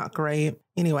 It's not great.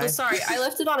 Anyway. Oh, sorry, I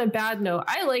left it on a bad note.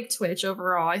 I like Twitch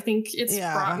overall. I think it's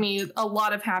brought me a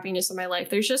lot of happiness in my life.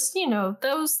 There's just,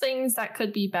 those things that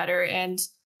could be better, and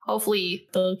hopefully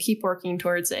they'll keep working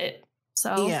towards it.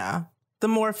 So yeah, the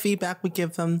more feedback we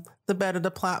give them, the better the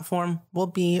platform will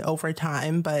be over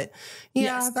time. But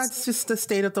that's just the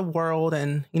state of the world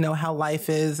and, how life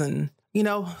is. And,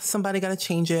 somebody got to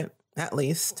change it at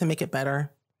least to make it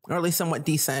better, or at least somewhat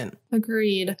decent.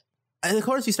 Agreed. And of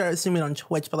course, you started streaming on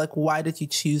Twitch, but why did you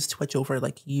choose Twitch over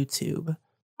YouTube?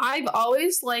 I've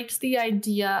always liked the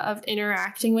idea of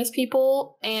interacting with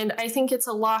people, and I think it's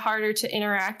a lot harder to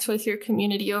interact with your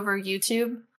community over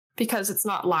YouTube because it's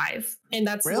not live, and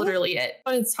that's literally it.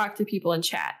 I want to talk to people in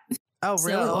chat. Oh,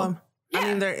 really? So, I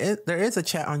mean, there is a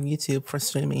chat on YouTube for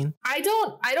streaming. I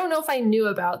don't know if I knew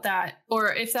about that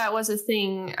or if that was a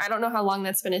thing. I don't know how long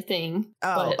that's been a thing.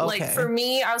 Oh, but okay. For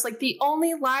me, I was like, the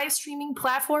only live streaming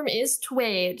platform is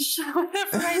Twitch.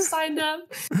 Whenever I signed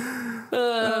up,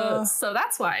 so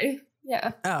that's why.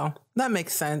 Yeah. Oh, that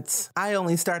makes sense. I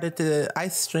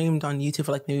streamed on YouTube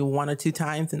for maybe 1 or 2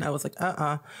 times, and I was like,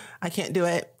 I can't do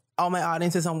it. All my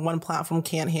audiences on one platform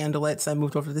can't handle it, so I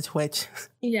moved over to Twitch.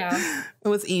 Yeah. It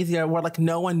was easier where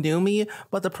no one knew me,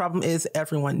 but the problem is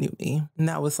everyone knew me. And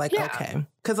that was okay.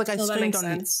 Because I streamed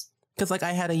on because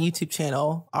I had a YouTube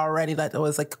channel already that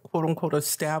was quote unquote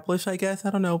established, I guess.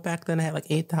 I don't know. Back then I had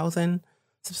 8,000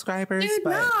 subscribers. Dude,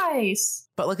 nice.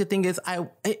 But the thing is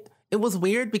it was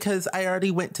weird because I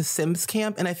already went to Sims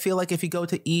Camp, and I feel if you go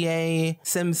to EA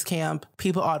Sims Camp,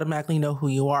 people automatically know who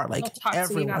you are. Don't talk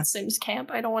to me about Sims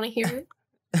Camp. I don't want to hear it.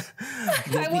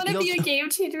 I want to be a game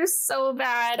changer so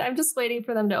bad. I'm just waiting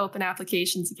for them to open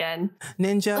applications again.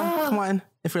 Ninja, come on.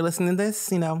 If you're listening to this,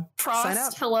 Frost, sign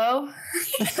up. Hello?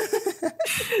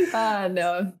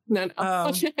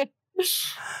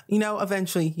 No.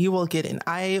 Eventually you will get in.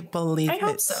 I believe it. I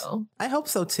hope so. I hope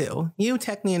so too. You,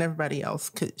 Techni, and everybody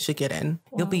else should get in.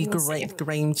 You'll be great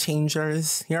game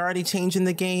changers. You're already changing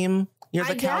the game. You're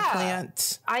the cow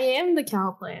plant. I am the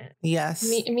cow plant. Yes.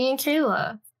 Me and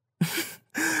Kayla.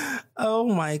 Oh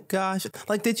my gosh.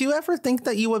 Did you ever think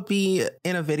that you would be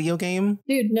in a video game?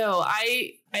 Dude, no.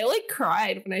 I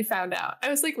cried when I found out. I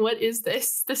was like, what is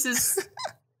this? This is...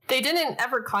 They didn't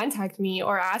ever contact me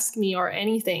or ask me or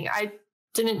anything. I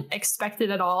didn't expect it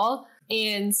at all.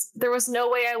 And there was no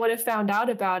way I would have found out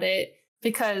about it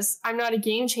because I'm not a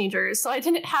game changer. So I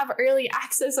didn't have early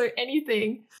access or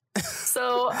anything.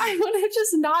 So I would have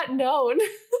just not known.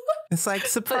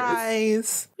 It's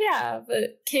surprise.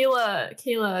 But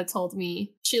Kayla told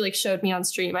me, she showed me on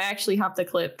stream. I actually have the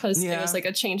clip because it was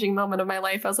a changing moment of my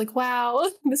life. I was like, wow,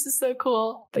 this is so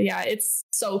cool. But yeah, it's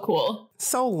so cool.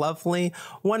 So lovely.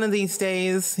 One of these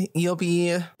days you'll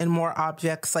be in more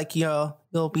objects.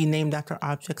 You'll be named after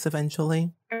objects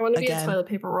eventually. I want to be a toilet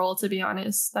paper roll, to be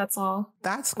honest. That's all.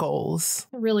 That's goals.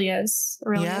 It really is. It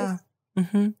really is.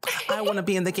 Mm-hmm. I want to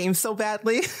be in the game so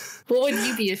badly. What would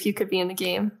you be if you could be in the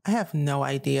game? I have no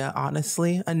idea,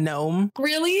 honestly. A gnome.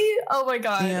 Really? Oh my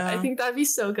god. Yeah. I think that'd be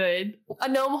so good. A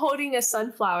gnome holding a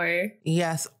sunflower.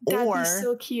 Yes. That'd be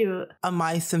so cute. A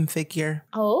MySim figure.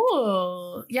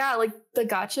 Oh. Yeah, the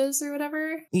gachas or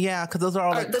whatever. Yeah, because those are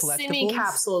all the collectibles. Simi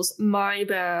capsules. My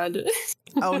bad.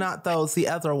 Oh, not those. The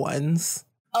other ones.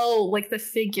 Oh, the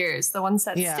figures. The ones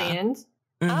that stand.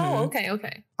 Mm-hmm. Oh,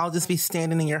 okay. I'll just be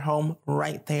standing in your home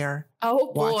right there.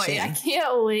 Oh boy, watching. I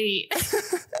can't wait.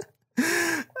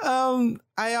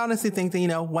 I honestly think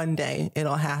that, one day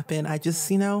it'll happen. I just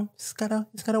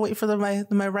gotta wait for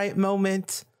my right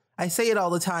moment. I say it all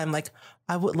the time.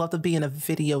 I would love to be in a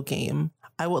video game.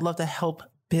 I would love to help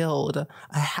build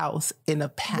a house in a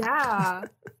pack. Yeah.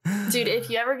 Dude, if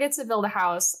you ever get to build a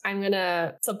house, I'm going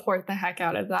to support the heck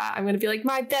out of that. I'm going to be like,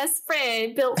 my best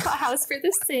friend built a house for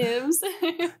the Sims.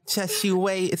 Just you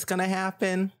wait. It's going to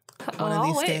happen one of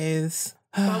these days.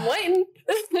 I'm waiting.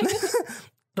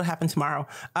 It'll happen tomorrow.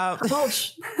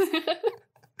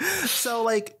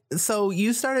 So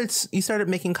you started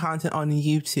making content on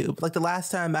YouTube. The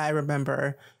last time I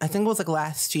remember, I think it was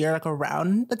last year,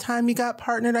 around the time you got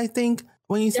partnered, I think,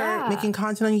 when you started making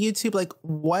content on YouTube.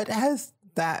 What has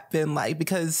that been like?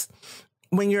 Because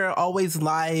when you're always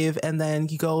live and then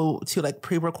you go to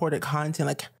pre-recorded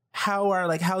content,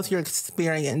 how's your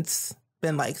experience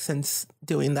been since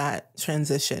doing that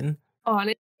transition?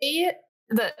 Honestly,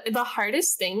 the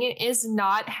hardest thing is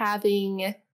not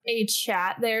having a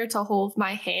chat there to hold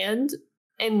my hand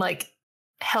and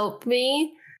help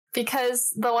me,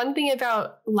 because the one thing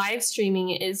about live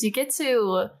streaming is you get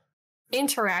to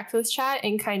interact with chat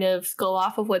and kind of go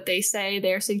off of what they say,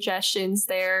 their suggestions,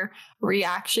 their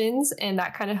reactions, and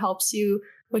that kind of helps you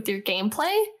with your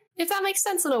gameplay. if that makes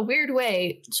sense in a weird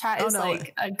way, chat is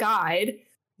like a guide.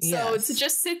 So to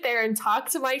just sit there and talk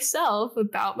to myself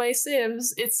about my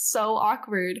Sims, it's so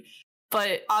awkward.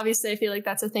 But obviously, I feel like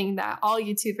that's a thing that all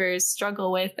YouTubers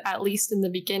struggle with, at least in the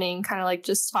beginning, kind of like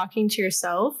just talking to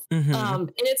yourself.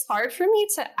 And it's hard for me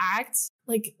to act,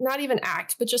 like not even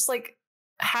act, but just like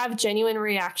have genuine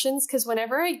reactions. Because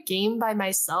whenever I game by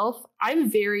myself,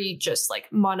 I'm very just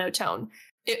like monotone.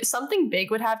 Something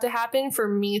big would have to happen for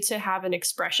me to have an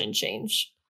expression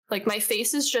change. Like my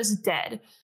face is just dead.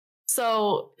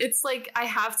 So it's like I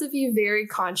have to be very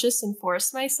conscious and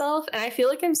force myself. And I feel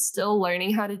like I'm still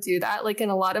learning how to do that. Like in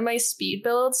a lot of my speed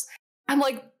builds, I'm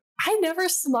like, I never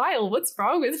smile. What's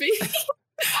wrong with me?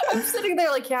 I'm sitting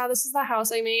there like, yeah, this is the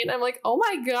house I made. I'm like, oh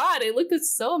my God, I looked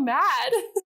so mad.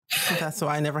 That's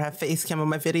why I never have face cam on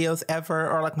my videos ever,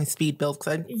 or like my speed build.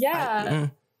 Cause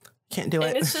I can't do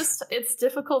it. And it's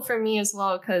difficult for me as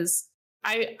well because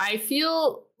I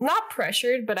feel not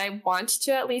pressured, but I want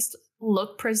to at least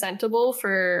look presentable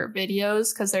for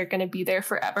videos because they're going to be there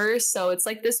forever. So it's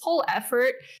like this whole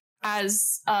effort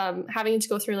as having to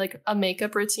go through like a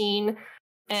makeup routine.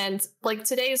 And like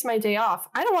today is my day off.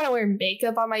 I don't want to wear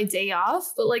makeup on my day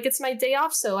off, but like it's my day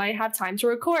off, so I have time to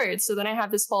record. So then I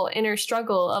have this whole inner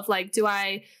struggle of like, do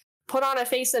I put on a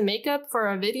face and makeup for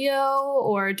a video,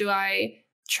 or do I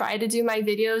try to do my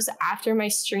videos after my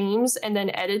streams and then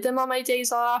edit them on my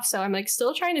days off? So I'm like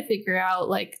still trying to figure out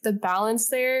like the balance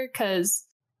there, because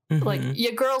like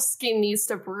your girl's skin needs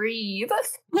to breathe.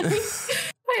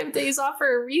 I have days off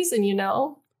for a reason, you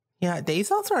know? Yeah,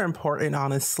 days off are important,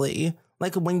 honestly.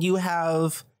 Like when you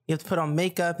have to put on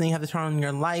makeup, and then you have to turn on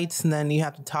your lights, and then you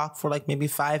have to talk for like maybe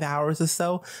 5 hours or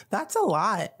so. That's a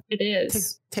lot. It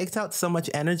is. Takes out so much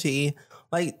energy.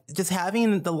 Like just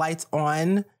having the lights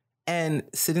on and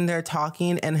sitting there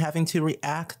talking and having to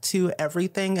react to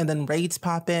everything, and then raids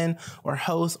pop in or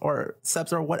hosts or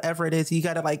subs or whatever it is, you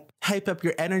got to like hype up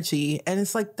your energy. And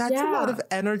it's like, that's a lot of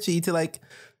energy to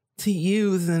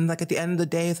use. And like at the end of the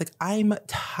day, it's like, I'm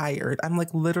tired. I'm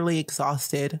like literally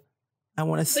exhausted. I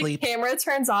want to sleep. The camera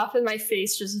turns off and my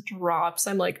face just drops.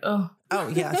 I'm like, oh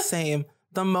yeah, same.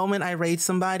 The moment I raid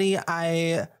somebody,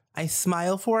 I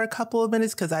smile for a couple of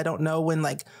minutes because I don't know when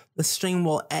like the stream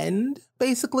will end.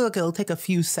 Basically, like it'll take a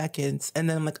few seconds, and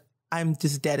then like I'm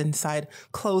just dead inside.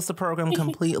 Close the program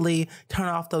completely, turn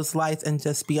off those lights, and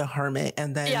just be a hermit.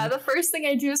 And then the first thing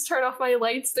I do is turn off my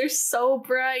lights. They're so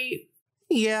bright.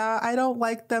 Yeah, I don't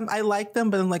like them. I like them,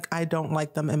 but I'm like, I don't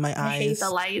like them in my eyes. I hate the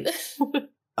light.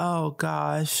 Oh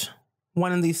gosh,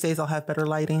 one of these days I'll have better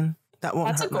lighting. That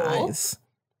won't hurt my eyes.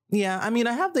 Yeah, I mean,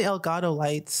 I have the Elgato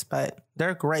lights, but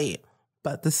they're great.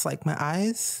 But this, like, my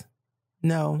eyes?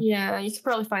 No. Yeah, you could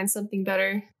probably find something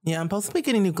better. Yeah, I'm supposed to be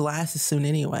getting new glasses soon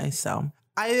anyway, so.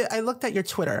 I looked at your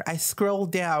Twitter. I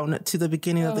scrolled down to the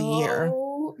beginning of the year.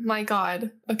 Oh my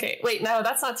God. Okay, wait, no,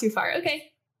 that's not too far. Okay.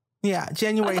 Yeah,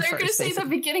 January 1st. I thought you were going to say the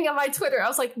beginning of my Twitter. I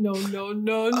was like, no.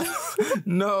 No.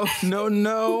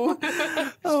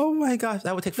 Oh my gosh,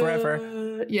 that would take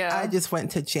forever. Yeah. I just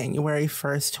went to January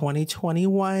 1st,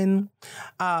 2021.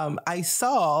 I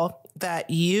saw that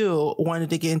you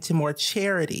wanted to get into more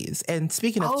charities. And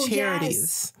speaking of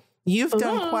charities, you've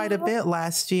done quite a bit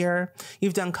last year.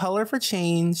 You've done Color for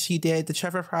Change. You did the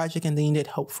Trevor Project, and then you did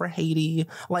Hope for Haiti.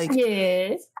 Like,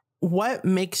 what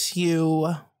makes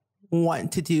you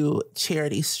want to do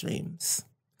charity streams?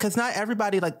 Because not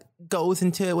everybody like goes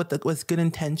into it with good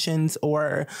intentions,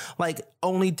 or like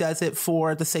only does it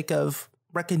for the sake of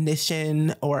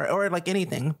recognition or like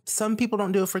anything. Some people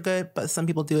don't do it for good, but some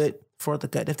people do it for the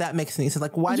good, if that makes any sense.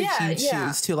 Like, why did you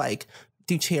choose to like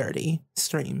do charity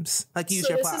streams, like use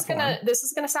your platform? This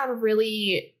is gonna sound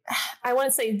really, I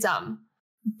wouldn't say dumb,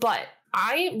 but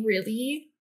I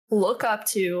really look up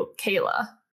to Kayla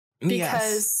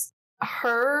because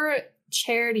her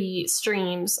charity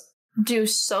streams do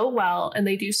so well and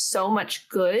they do so much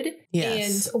good.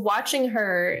 And watching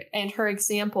her and her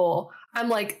example, I'm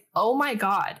like, oh my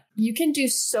God, you can do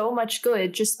so much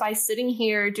good just by sitting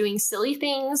here doing silly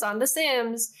things on The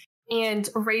Sims and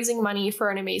raising money for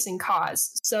an amazing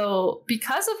cause. So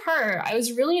because of her, I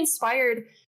was really inspired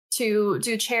to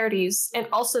do charities. And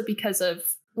also because of,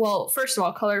 well, first of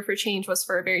all, Color for Change was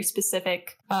for a very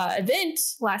specific event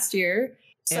last year.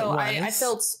 So I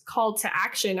felt called to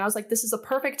action. I was like, this is a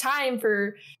perfect time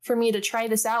for me to try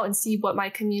this out and see what my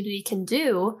community can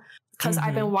do, because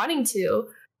I've been wanting to.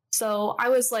 So I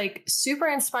was like super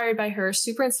inspired by her,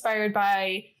 super inspired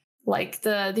by like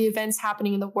the events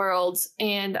happening in the world.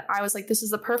 And I was like, this is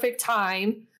the perfect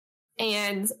time.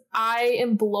 And I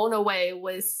am blown away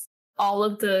with all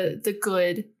of the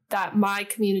good that my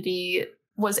community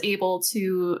was able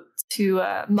to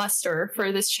muster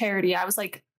for this charity. I was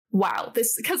like, wow,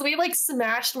 this, because we like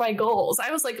smashed my goals.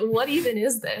 I was like, what even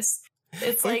is this?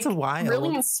 It's like wild.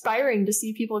 Really inspiring to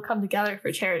see people come together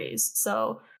for charities.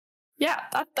 So yeah,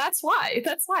 that's why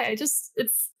I just,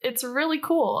 it's really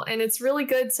cool. And it's really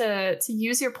good to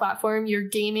use your platform, your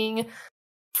gaming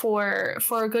for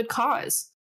a good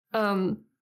cause.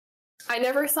 I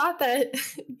never thought that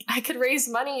I could raise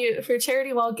money for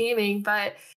charity while gaming,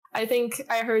 but I think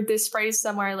I heard this phrase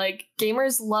somewhere, like,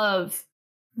 gamers love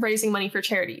raising money for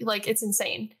charity. Like, it's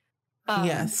insane.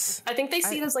 Yes. I think they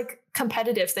see it as like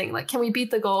competitive thing. Like, can we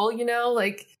beat the goal? You know,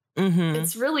 like,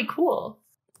 it's really cool.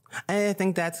 I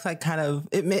think that's like kind of,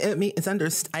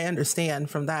 I understand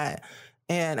from that.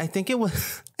 And I think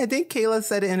Kayla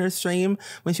said it in her stream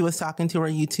when she was talking to her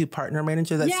YouTube partner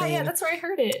manager. Yeah, that's where I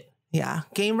heard it. Yeah.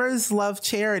 Gamers love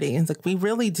charity. It's like, we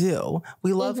really do.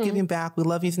 We love giving back. We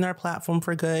love using our platform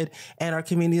for good. And our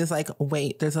community is like,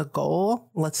 wait, there's a goal.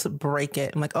 Let's break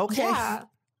it. I'm like, okay,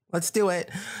 let's do it.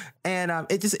 And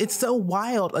it's so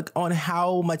wild, like, on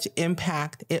how much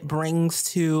impact it brings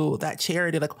to that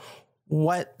charity. Like,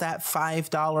 what that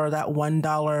 $5 or that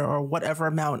 $1 or whatever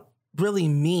amount really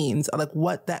means, or like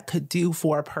what that could do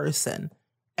for a person.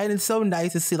 And it's so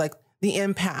nice to see like the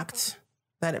impact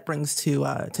that it brings to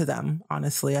them.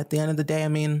 Honestly, at the end of the day, I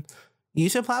mean,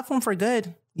 use your platform for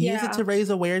good. Use it to raise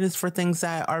awareness for things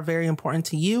that are very important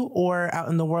to you or out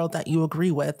in the world that you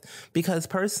agree with. Because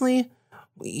personally,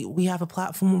 we have a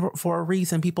platform for a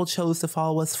reason. People chose to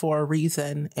follow us for a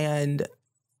reason, and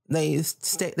they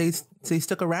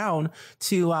stuck around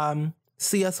to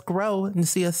see us grow and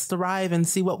see us thrive and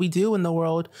see what we do in the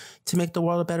world to make the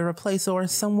world a better place, or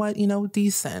somewhat,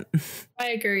 decent. I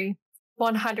agree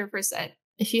 100%.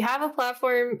 If you have a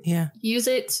platform, use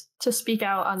it to speak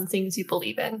out on things you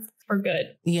believe in for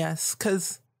good. Yes,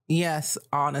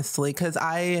 honestly, because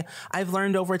I've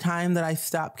learned over time that I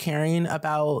stopped caring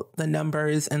about the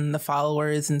numbers and the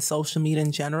followers and social media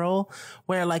in general,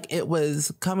 where like it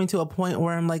was coming to a point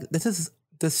where I'm like, this is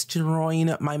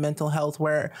destroying my mental health,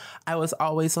 where I was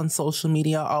always on social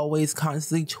media, always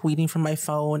constantly tweeting from my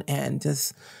phone and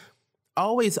just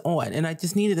always on. And I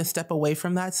just needed to step away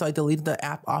from that. So I deleted the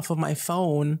app off of my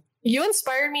phone. You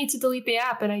inspired me to delete the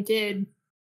app, and I did.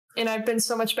 And I've been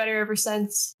so much better ever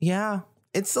since. Yeah,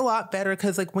 it's a lot better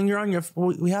because like when you're on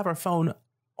we have our phone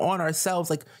on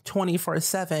ourselves like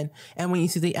 24/7. And when you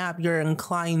see the app, you're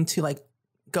inclined to like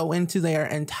go into there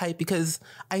and type, because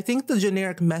I think the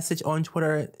generic message on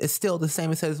Twitter is still the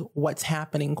same. It says, "What's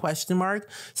happening?" ?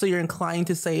 So you're inclined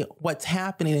to say what's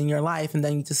happening in your life. And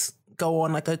then you just go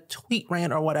on like a tweet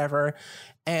rant or whatever.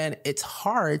 And it's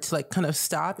hard to like kind of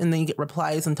stop, and then you get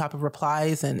replies on top of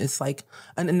replies, and it's like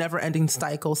a never ending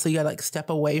cycle. So you gotta like step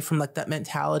away from like that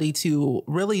mentality to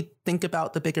really think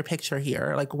about the bigger picture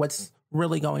here, like what's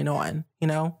really going on,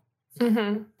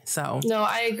 So no,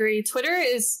 I agree. Twitter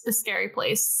is a scary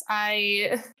place.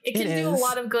 It can do a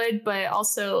lot of good, but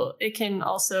also it can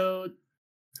also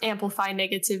amplify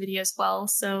negativity as well.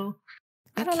 So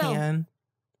I don't know.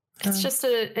 It's just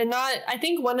I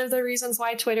think one of the reasons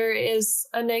why Twitter is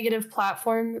a negative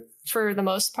platform for the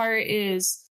most part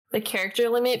is the character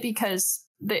limit, because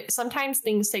sometimes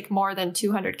things take more than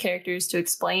 200 characters to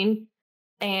explain.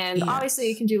 And obviously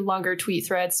you can do longer tweet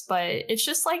threads, but it's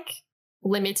just like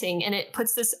limiting, and it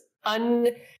puts this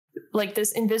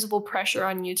this invisible pressure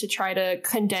on you to try to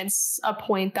condense a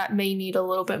point that may need a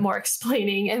little bit more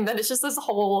explaining. And then it's just this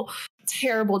whole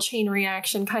terrible chain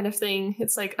reaction kind of thing.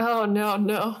 It's like, oh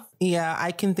no. Yeah,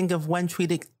 I can think of one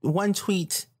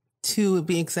tweet to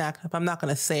be exact. If I'm not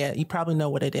going to say it, you probably know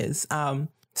what it is.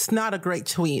 It's not a great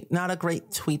tweet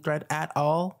thread at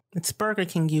all. It's Burger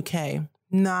King UK.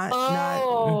 Yeah.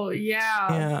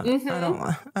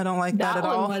 I don't like that at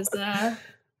all. That one was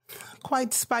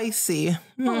quite spicy. A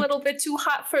little bit too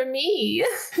hot for me.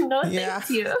 No, thank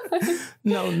you.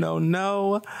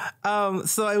 No.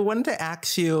 So I wanted to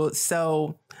ask you,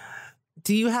 so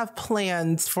do you have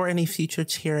plans for any future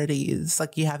charities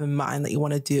like you have in mind that you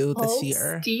want to do this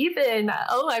year? Steven.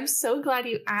 I'm so glad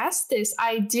you asked this.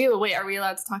 I do. Wait, are we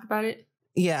allowed to talk about it?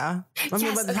 Yeah. By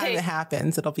the time it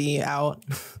happens, it'll be out.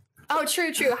 Oh,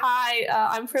 true. Hi,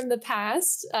 I'm from the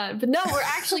past. But no, we're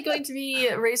actually going to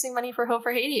be raising money for Hope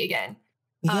for Haiti again.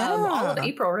 All of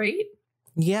April, right?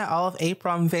 Yeah, all of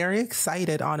April. I'm very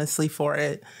excited, honestly, for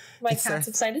it. My cat's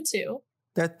excited too.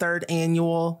 Their third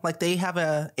annual, like they have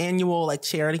a annual like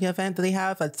charity event that they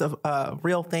have. It's a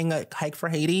real thing, like Hike for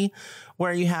Haiti,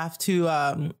 where you have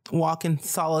to walk in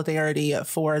solidarity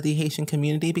for the Haitian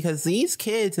community, because these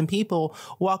kids and people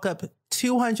walk up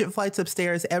 200 flights of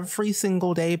stairs every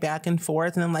single day back and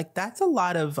forth. And I'm like, that's a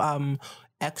lot of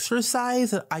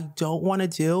exercise that I don't want to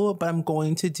do, but I'm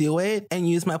going to do it and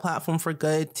use my platform for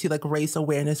good to like raise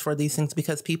awareness for these things,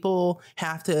 because people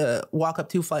have to walk up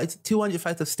 200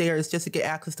 flights of stairs just to get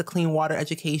access to clean water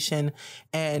education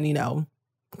and, you know,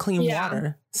 clean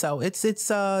water. So it's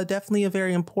definitely a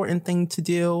very important thing to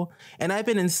do. And I've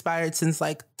been inspired since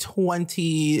like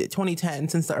 2010,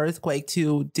 since the earthquake,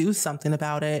 to do something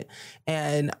about it.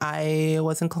 And I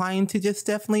was inclined to just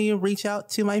definitely reach out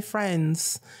to my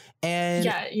friends. And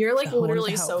yeah, you're like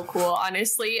literally so cool,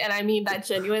 honestly. And I mean that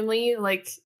genuinely, like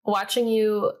watching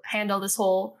you handle this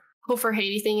whole Hope for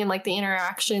Haiti thing and like the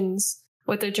interactions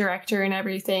with the director and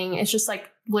everything. It's just like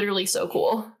literally so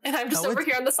cool. And I'm just over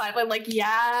here on the sideline like,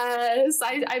 yes,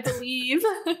 I believe.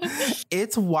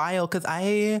 It's wild because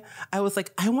I was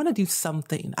like, I want to do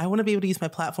something. I want to be able to use my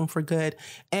platform for good.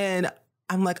 And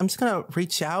I'm like, I'm just going to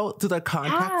reach out to their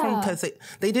contact form, because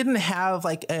they didn't have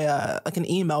like an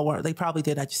email, where they probably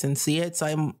did. I just didn't see it.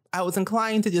 So I was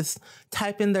inclined to just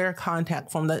type in their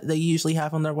contact form that they usually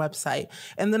have on their website.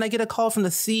 And then I get a call from the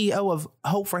CEO of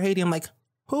Hope for Haiti. I'm like,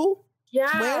 who?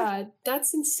 Yeah, where?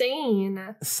 That's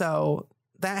insane. So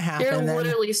that happened. You're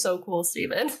literally so cool,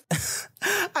 Steven.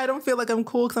 I don't feel like I'm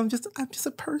cool because I'm just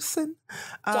a person.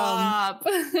 Stop.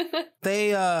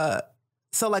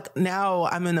 So like now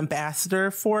I'm an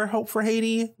ambassador for Hope for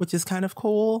Haiti, which is kind of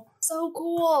cool. So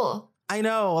cool. I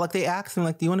know. Like they asked me,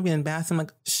 like, do you want to be an ambassador? I'm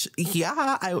like,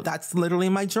 yeah, that's literally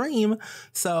my dream.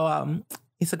 So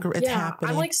it's happening.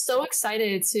 I'm like so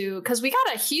excited because we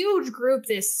got a huge group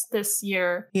this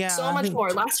year. Yeah, so much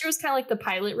more. Last year was kind of like the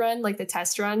pilot run, like the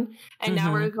test run, and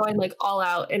now we're going like all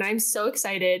out. And I'm so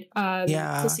excited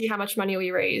to see how much money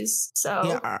we raise. So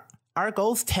yeah, our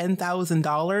goal's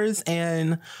 $10,000,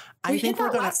 and I think we're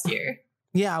gonna last year.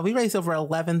 Yeah, we raised over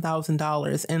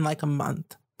 $11,000 in like a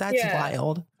month. That's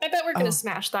wild. I bet we're going to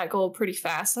smash that goal pretty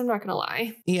fast. I'm not going to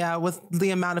lie. Yeah, with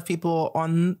the amount of people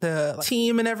on the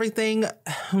team and everything.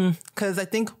 Because I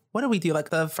think, what did we do? Like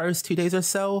the first 2 days or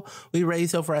so, we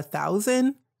raised over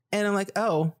 1,000. And I'm like,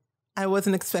 oh, I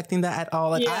wasn't expecting that at all.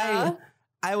 Like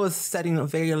I was setting a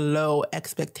very low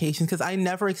expectations, because I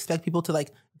never expect people to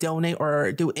like donate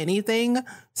or do anything.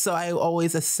 So I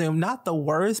always assume not the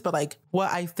worst, but like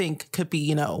what I think could be,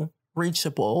 you know,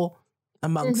 reachable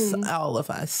amongst all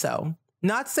of us. So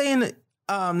not saying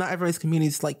not everybody's community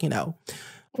is like, you know.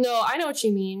 No, I know what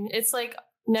you mean. It's like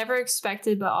never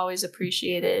expected, but always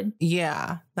appreciated.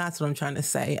 Yeah, that's what I'm trying to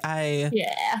say.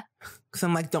 Because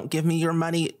I'm like, don't give me your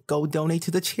money. Go donate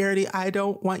to the charity. I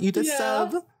don't want you to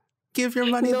sub. Give your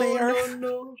money there.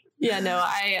 No. Yeah, no,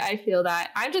 I feel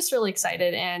that. I'm just really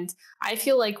excited, and I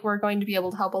feel like we're going to be able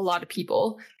to help a lot of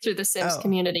people through the Sims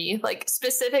community, like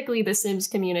specifically the Sims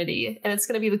community, and it's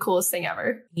going to be the coolest thing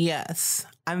ever. Yes,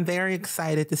 I'm very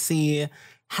excited to see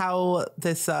how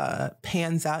this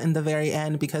pans out in the very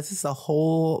end, because it's a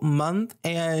whole month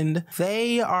and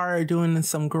they are doing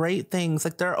some great things.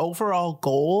 Like their overall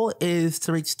goal is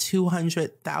to reach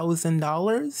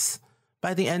 $200,000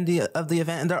 by the end of the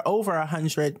event, and they're over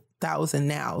 100,000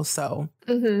 now. So,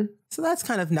 so that's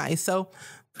kind of nice. So,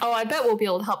 I bet we'll be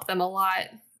able to help them a lot.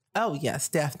 Oh yes,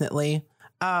 definitely.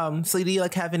 So do you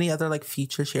like have any other like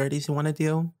future charities you want to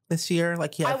do this year?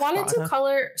 Like, yeah, I wanted to not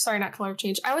color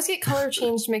change. I always get color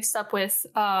change mixed up with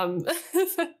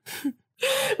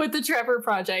with the Trevor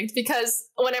Project, because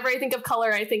whenever I think of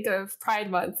color, I think of Pride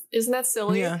Month. Isn't that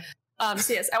silly? Yeah.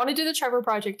 So yes, I want to do the Trevor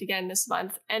Project again this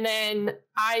month. And then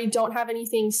I don't have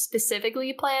anything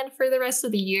specifically planned for the rest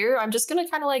of the year. I'm just going to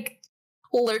kind of like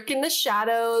lurk in the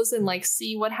shadows and like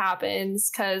see what happens.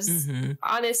 Because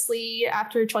honestly,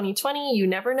 after 2020, you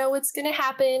never know what's going to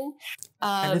happen.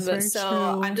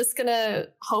 So I'm just going to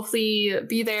hopefully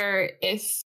be there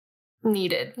if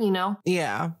needed, you know?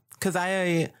 Yeah. Because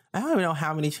I don't even know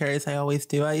how many charities I always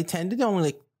do. I tend to do only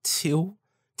like two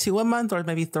a month, or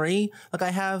maybe 3. Like I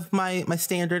have my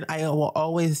standard, I will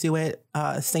always do it,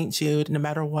 St. Jude, no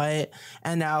matter what.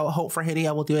 And now Hope for Haiti,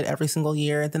 I will do it every single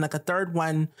year. And then like a third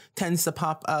one tends to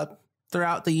pop up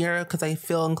throughout the year, because I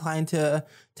feel inclined to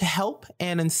help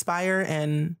and inspire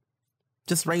and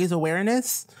just raise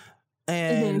awareness.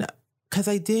 And because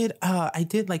I did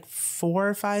like 4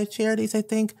 or 5 charities, I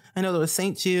think. I know there was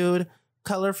St. Jude,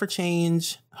 Color for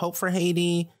Change, Hope for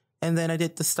Haiti, and then I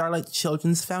did the Starlight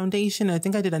Children's Foundation. I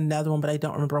think I did another one, but I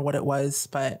don't remember what it was.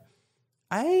 But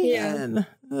because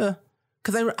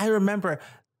I remember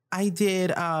I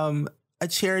did a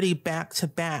charity back to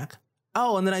back.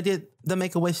 Oh, and then I did the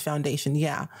Make-A-Wish Foundation.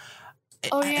 Yeah.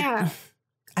 I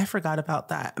forgot about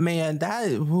that. Man,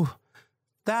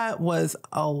 that was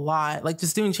a lot. Like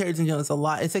just doing charities in general is a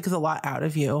lot. It takes a lot out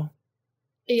of you.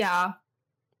 Yeah.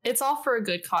 It's all for a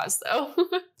good cause, though.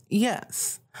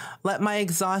 Yes. let my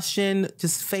exhaustion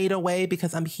just fade away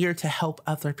because I'm here to help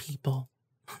other people.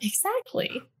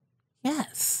 Exactly.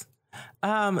 Yes.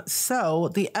 So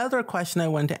the other question I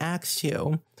wanted to ask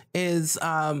you is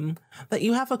that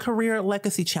you have a career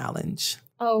legacy challenge.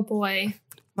 Oh boy.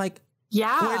 Like,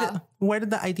 yeah. Where did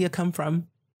the idea come from?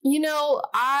 You know,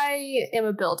 I am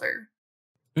a builder.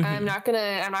 Mm-hmm. I'm not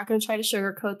gonna try to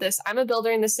sugarcoat this. I'm a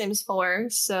builder in The Sims 4,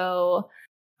 so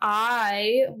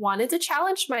I wanted to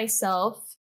challenge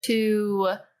myself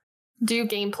to do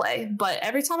gameplay, but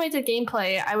every time I did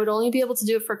gameplay, I would only be able to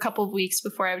do it for a couple of weeks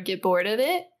before I would get bored of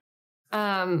it.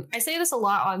 I say this a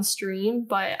lot on stream,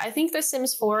 but I think The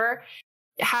Sims 4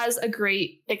 has a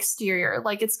great exterior.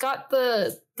 Like, it's got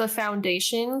the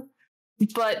foundation,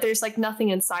 but there's like nothing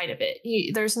inside of it.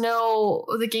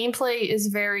 The gameplay is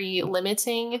very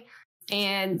limiting,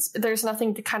 and there's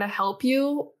nothing to kind of help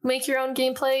you make your own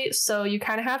gameplay. So you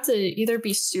kind of have to either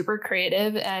be super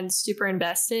creative and super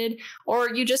invested, or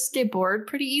you just get bored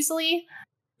pretty easily.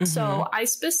 Mm-hmm. So I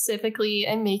specifically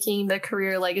am making the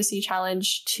Career Legacy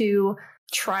Challenge to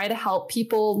try to help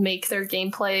people make their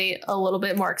gameplay a little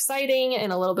bit more exciting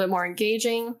and a little bit more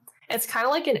engaging. It's kind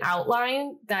of like an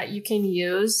outline that you can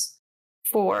use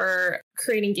for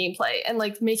creating gameplay and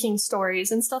like making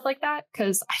stories and stuff like that,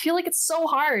 because I feel like it's so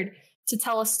hard to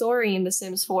tell a story in The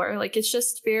Sims 4. Like, it's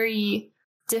just very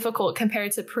difficult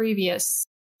compared to previous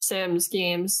Sims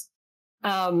games.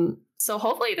 So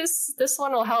hopefully this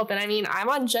one will help. And I mean, I'm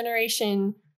on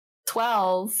generation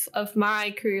 12 of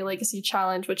my Career Legacy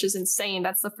Challenge, which is insane.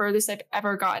 That's the furthest I've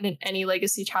ever gotten in any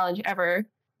Legacy Challenge ever.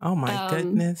 Oh my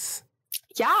goodness.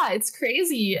 Yeah, it's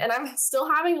crazy. And I'm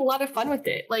still having a lot of fun with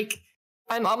it. Like,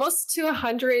 I'm almost to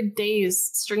 100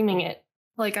 days streaming it.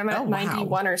 Like, I'm at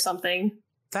 91 or something.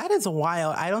 That is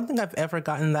wild. I don't think I've ever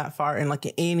gotten that far in like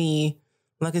any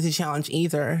Legacy Challenge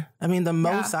either. I mean, the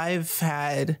most I've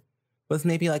had was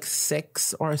maybe like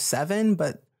 6 or 7,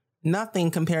 but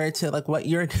nothing compared to like what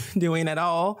you're doing at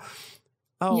all.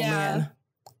 Oh man.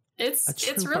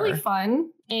 It's really fun.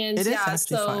 And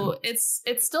fun.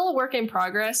 It's still a work in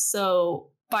progress. So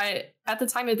at the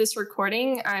time of this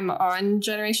recording, I'm on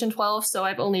generation 12, so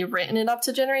I've only written it up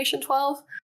to generation 12.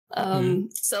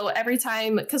 So every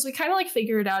time, because we kind of like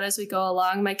figure it out as we go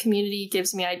along, my community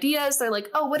gives me ideas. They're like,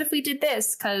 oh, what if we did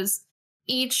this? Because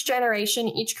each generation,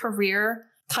 each career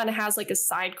kind of has like a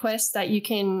side quest that you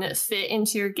can fit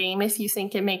into your game if you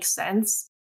think it makes sense.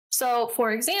 So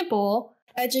for example,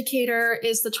 Educator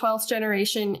is the 12th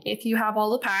generation if you have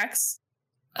all the packs.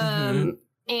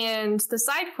 And the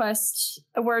side quest,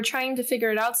 we're trying to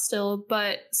figure it out still,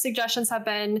 but suggestions have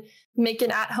been make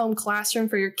an at-home classroom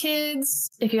for your kids.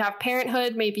 If you have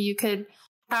parenthood, maybe you could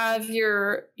have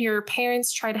your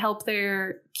parents try to help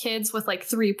their kids with like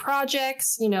 3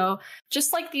 projects, you know,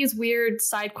 just like these weird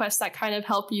side quests that kind of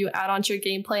help you add onto your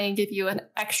gameplay and give you an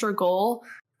extra goal.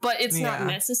 But it's not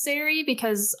necessary,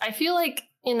 because I feel like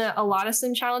in a lot of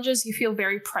sim challenges, you feel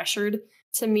very pressured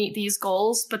to meet these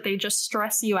goals, but they just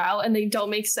stress you out and they don't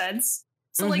make sense.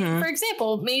 So like, for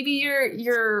example, maybe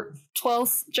your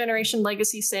 12th generation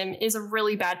legacy sim is a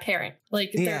really bad parent.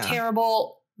 Like, they're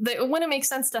terrible. It wouldn't make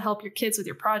sense to help your kids with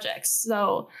your projects.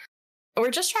 So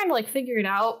we're just trying to like figure it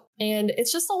out, and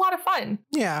it's just a lot of fun.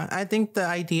 Yeah, I think the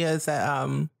idea is that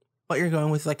what you're going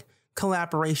with, like,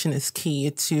 collaboration is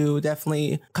key to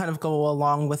definitely kind of go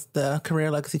along with the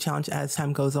Career Legacy Challenge as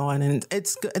time goes on. And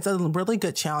it's a really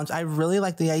good challenge. I really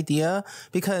like the idea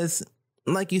because,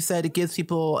 like you said, it gives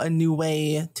people a new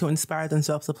way to inspire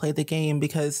themselves to play the game,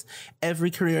 because every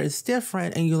career is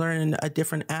different and you learn a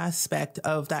different aspect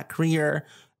of that career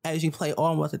as you play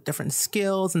on with the different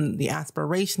skills and the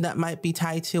aspiration that might be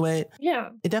tied to it. Yeah.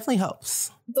 It definitely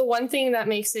helps. The one thing that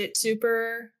makes it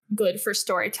super good for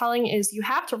storytelling is you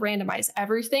have to randomize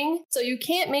everything. So you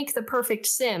can't make the perfect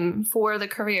sim for the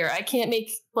career. I can't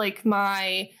make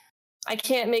my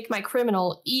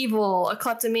criminal evil, a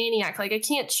kleptomaniac. Like, I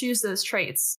can't choose those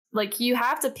traits. Like, you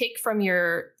have to pick from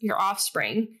your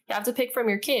offspring. You have to pick from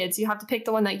your kids. You have to pick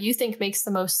the one that you think makes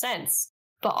the most sense.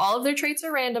 But all of their traits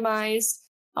are randomized.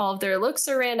 All of their looks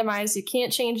are randomized. You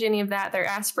can't change any of that. Their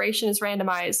aspiration is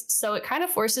randomized. So it kind of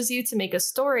forces you to make a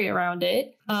story around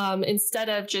it, instead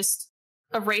of just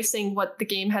erasing what the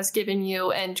game has given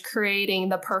you and creating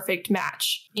the perfect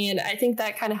match. And I think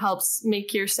that kind of helps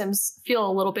make your Sims feel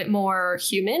a little bit more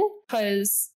human,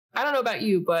 because I don't know about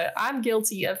you, but I'm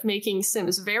guilty of making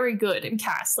Sims very good in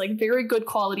cast, like very good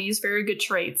qualities, very good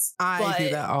traits. I do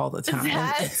that all the time.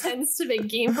 That tends to make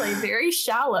gameplay very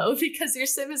shallow because your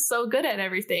Sim is so good at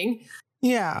everything.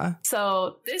 Yeah.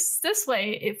 So this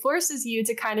way, it forces you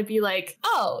to kind of be like,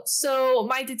 oh, so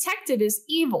my detective is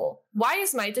evil. Why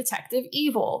is my detective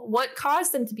evil? What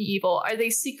caused them to be evil? Are they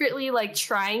secretly like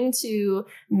trying to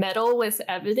meddle with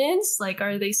evidence? Like,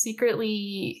 are they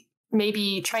secretly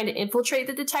maybe trying to infiltrate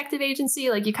the detective agency?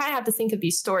 Like, you kind of have to think of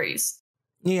these stories.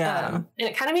 Yeah. And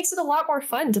it kind of makes it a lot more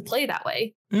fun to play that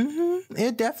way. Mm-hmm.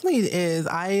 It definitely is.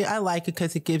 I like it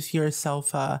because it gives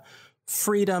yourself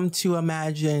freedom to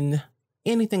imagine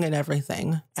anything and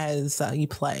everything as you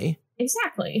play.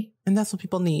 Exactly. And that's what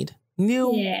people need.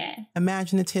 New,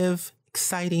 imaginative,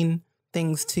 exciting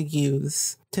things to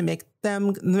use to make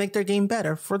their game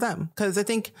better for them. Because I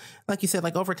think, like you said,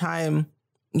 like over time,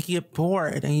 you get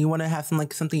bored and you want to have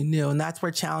something new. And that's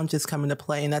where challenges come into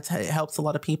play. And that's how it helps a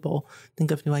lot of people think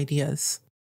of new ideas.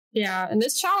 Yeah, and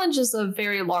this challenge is a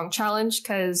very long challenge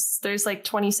because there's like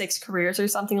 26 careers or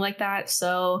something like that.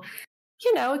 So,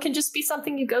 it can just be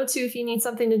something you go to if you need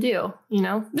something to do,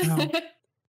 Oh.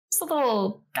 It's a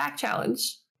little back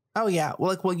challenge. Oh, yeah.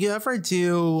 Well, will you ever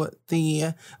do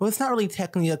it's not really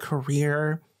technically a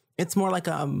career. It's more like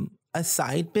a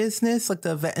side business, like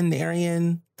the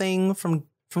veterinarian thing from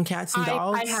Cats and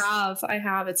Dogs? I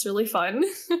have. It's really fun.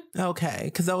 Okay.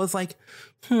 Because I was like,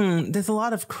 there's a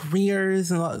lot of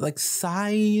careers and a lot of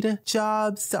side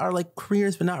jobs that are like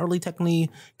careers, but not really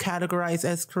technically categorized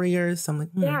as careers. So I'm like,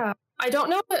 Yeah. I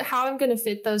don't know how I'm going to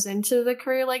fit those into the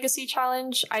Career Legacy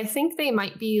Challenge. I think they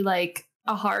might be like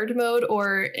a hard mode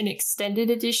or an extended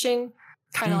edition.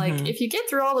 Kind of like if you get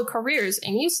through all the careers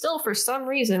and you still, for some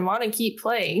reason, want to keep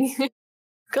playing,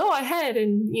 go ahead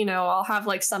and, I'll have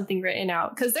like something written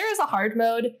out. Because there is a hard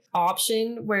mode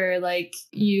option where like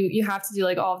you have to do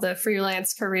like all of the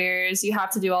freelance careers. You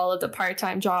have to do all of the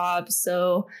part-time jobs.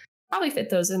 So probably fit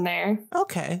those in there.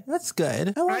 Okay, that's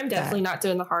good. I'm definitely not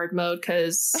doing the hard mode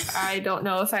because I don't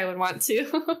know if I would want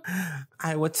to.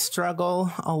 I would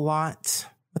struggle a lot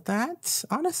with that,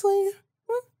 honestly.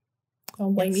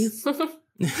 Don't blame you.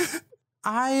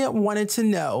 I wanted to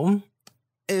know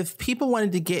if people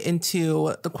wanted to get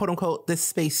into the quote unquote this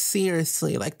space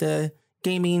seriously, like the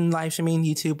gaming, live streaming,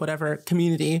 YouTube, whatever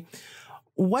community,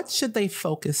 what should they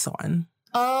focus on?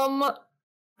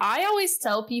 I always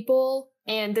tell people,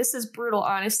 and this is brutal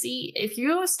honesty, if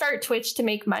you start Twitch to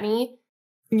make money,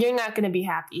 you're not going to be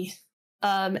happy.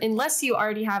 Unless you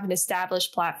already have an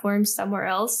established platform somewhere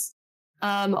else.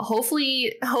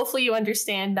 Hopefully you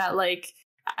understand that, like,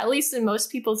 at least in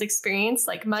most people's experience,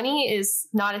 like money is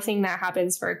not a thing that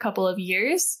happens for a couple of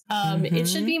years. It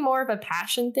should be more of a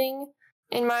passion thing.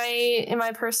 In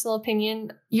my personal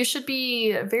opinion, you should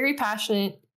be very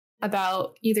passionate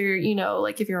about either,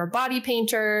 like if you're a body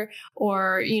painter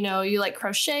or, you like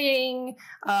crocheting,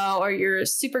 or you're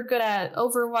super good at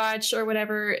Overwatch or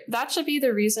whatever. That should be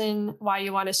the reason why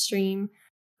you want to stream.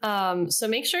 So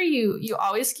make sure you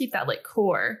always keep that like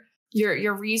core,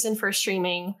 your reason for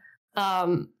streaming.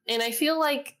 And I feel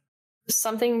like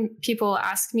something people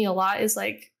ask me a lot is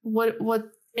like, what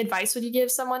advice would you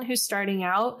give someone who's starting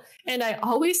out? And I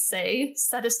always say,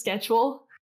 set a schedule.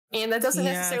 And that doesn't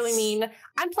necessarily mean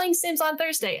I'm playing Sims on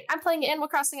Thursday, I'm playing Animal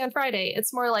Crossing on Friday.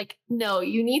 It's more like, no,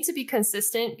 you need to be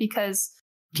consistent because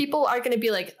people are going to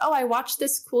be like, oh, I watched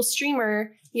this cool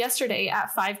streamer yesterday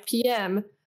at 5 p.m.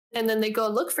 And then they go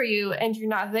look for you and you're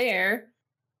not there.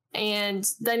 And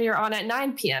then you're on at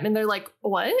 9 p.m. And they're like,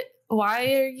 what?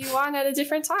 Why are you on at a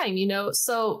different time?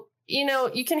 So,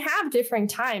 you can have different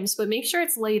times, but make sure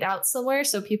it's laid out somewhere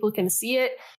so people can see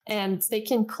it and they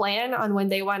can plan on when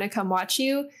they want to come watch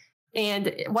you.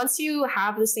 And once you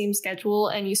have the same schedule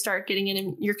and you start getting it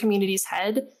in your community's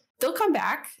head, they'll come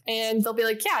back and they'll be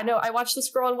like, yeah, no, I watch this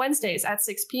girl on Wednesdays at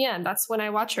 6 p.m. That's when I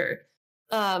watch her.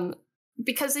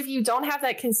 Because if you don't have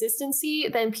that consistency,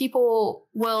 then people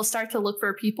will start to look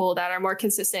for people that are more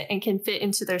consistent and can fit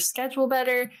into their schedule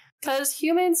better. Because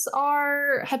humans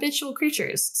are habitual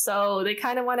creatures, so they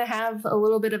kind of want to have a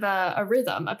little bit of a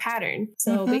rhythm, a pattern.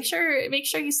 So make sure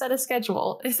you set a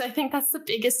schedule. I think that's the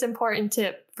biggest important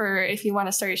tip for if you want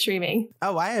to start streaming.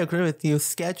 Oh, I agree with you.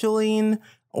 Scheduling,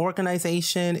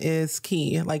 organization is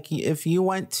key. Like if you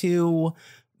want to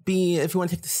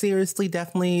take this seriously,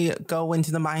 definitely go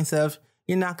into the mindset of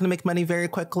you're not going to make money very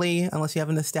quickly unless you have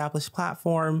an established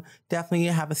platform. Definitely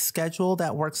have a schedule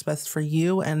that works best for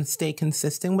you and stay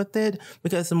consistent with it,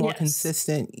 because the more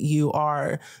consistent you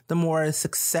are, the more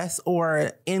success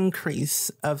or increase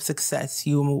of success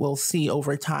you will see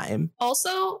over time.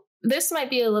 Also, this might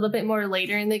be a little bit more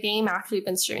later in the game after you've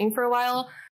been streaming for a while,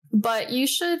 but you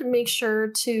should make sure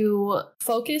to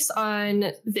focus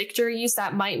on victories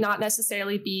that might not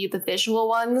necessarily be the visual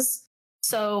ones.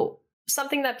 So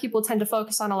something that people tend to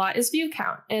focus on a lot is view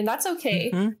count, and that's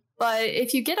okay. But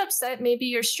if you get upset, maybe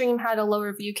your stream had a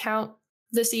lower view count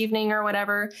this evening or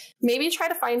whatever, maybe try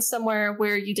to find somewhere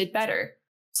where you did better.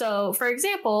 So for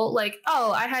example, like,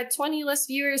 oh, I had 20 less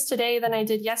viewers today than I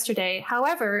did yesterday.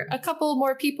 However, a couple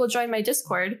more people joined my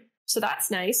Discord. So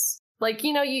that's nice. Like,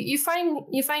 you know, you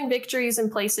find victories in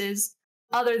places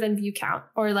other than view count,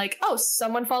 or like, oh,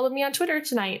 someone followed me on Twitter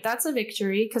tonight. That's a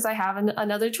victory because I have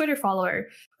another Twitter follower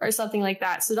or something like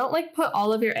that. So don't like put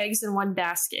all of your eggs in one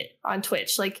basket on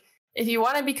Twitch. Like, if you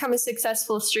want to become a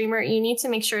successful streamer, you need to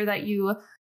make sure that you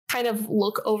kind of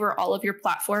look over all of your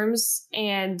platforms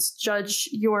and judge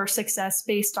your success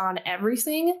based on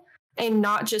everything and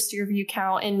not just your view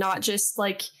count and not just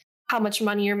like how much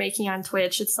money you're making on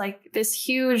Twitch. It's like this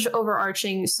huge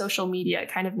overarching social media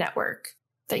kind of network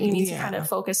that you need to kind of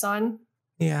focus on.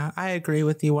 Yeah, I agree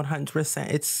with you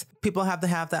 100%. It's people have to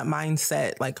have that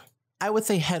mindset, like I would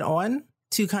say head on,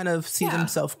 to kind of see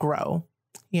themselves grow.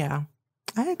 Yeah,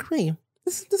 I agree.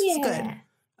 This is good.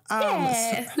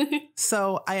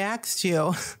 So I asked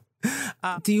you,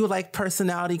 do you like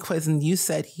personality quiz? And you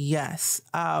said yes.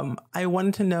 I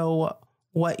wanted to know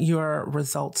what your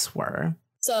results were.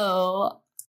 So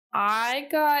I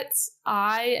got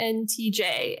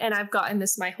INTJ, and I've gotten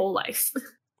this my whole life.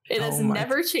 It has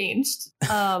never changed,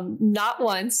 not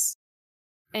once.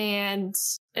 And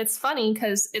it's funny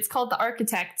because it's called The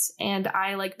Architect, and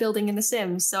I like building in The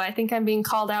Sims. So I think I'm being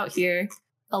called out here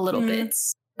a little bit.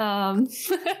 I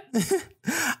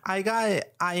got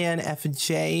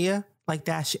INFJ, like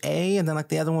 -A, and then like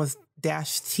the other one was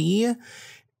 -T.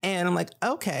 And I'm like,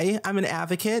 okay, I'm an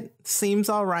advocate. Seems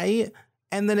all right.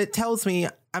 And then it tells me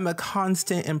I'm a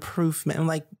constant improvement. I'm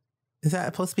like, is that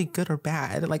supposed to be good or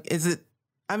bad? Like, is it,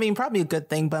 I mean, probably a good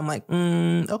thing, but I'm like,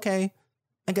 okay,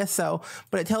 I guess so.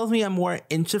 But it tells me I'm more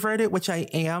introverted, which I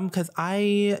am, because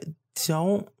I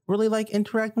don't really like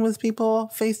interacting with people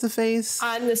face to face.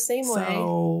 I'm the same way.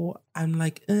 So I'm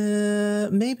like,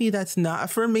 maybe that's not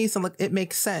for me. So like, it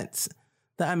makes sense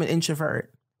that I'm an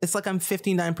introvert. It's like I'm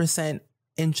 59%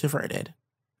 introverted.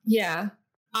 Yeah.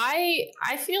 I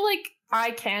feel like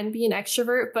I can be an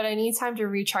extrovert, but I need time to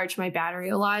recharge my battery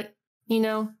a lot, you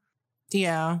know?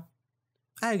 Yeah.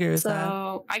 I agree with that.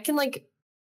 So I can like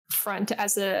front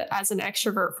as an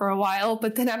extrovert for a while,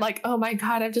 but then I'm like, oh my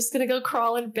God, I'm just gonna go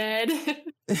crawl in bed.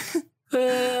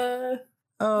 But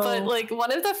like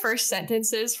one of the first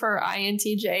sentences for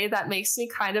INTJ that makes me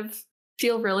kind of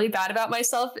feel really bad about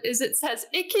myself is it says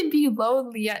it can be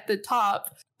lonely at the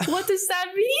top. What does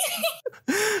that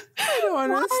mean? I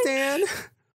don't understand.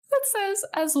 It says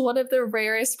as one of the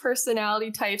rarest personality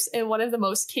types and one of the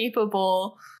most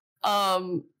capable.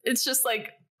 It's just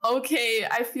like, okay,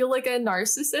 I feel like a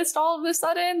narcissist all of a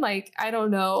sudden. Like, I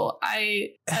don't know.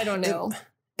 I don't know.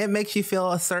 It makes you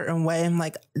feel a certain way. I'm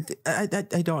like, I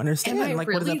don't understand. Am I like,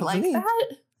 really what does that like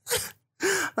that?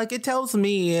 Like it tells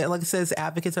me, like it says,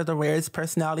 advocates are the rarest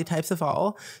personality types of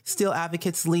all. Still,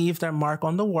 advocates leave their mark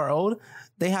on the world.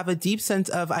 They have a deep sense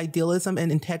of idealism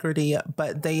and integrity,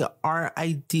 but they aren't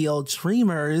ideal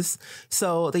dreamers.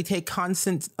 So they take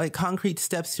concrete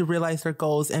steps to realize their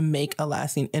goals and make a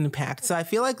lasting impact. So I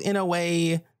feel like in a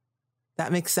way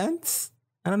that makes sense.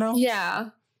 I don't know. Yeah.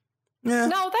 No,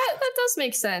 that does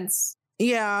make sense.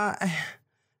 Yeah.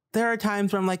 There are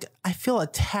times where I'm like, I feel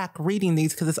attacked reading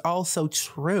these because it's all so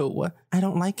true. I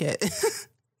don't like it.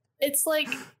 It's like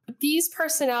these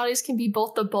personalities can be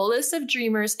both the boldest of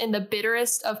dreamers and the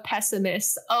bitterest of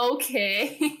pessimists.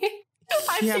 Okay.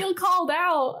 I feel called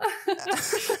out.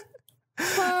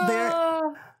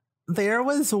 There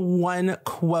was one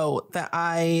quote that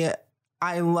I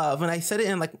love, and I said it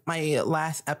in like my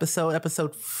last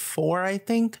episode 4, I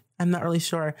think. I'm not really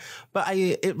sure, but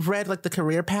it read like the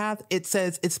career path. It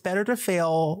says, it's better to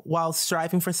fail while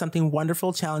striving for something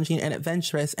wonderful, challenging, and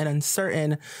adventurous and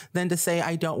uncertain than to say,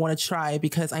 I don't want to try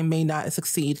because I may not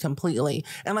succeed completely.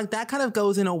 And like that kind of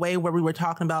goes in a way where we were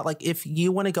talking about, like, if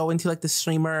you want to go into like the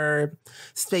streamer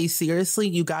space seriously,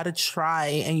 you got to try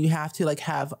and you have to like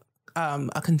have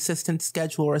a consistent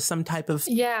schedule or some type of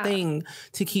thing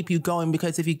to keep you going,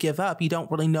 because if you give up, you don't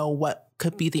really know what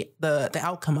could be the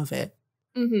outcome of it.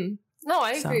 Mm-hmm. No,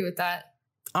 I agree with that.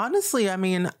 Honestly, I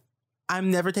mean,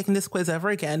 I'm never taking this quiz ever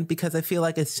again because I feel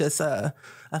like it's just a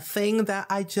thing that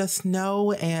I just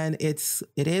know, and it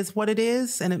is what it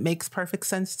is, and it makes perfect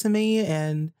sense to me,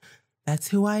 and that's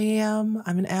who I am.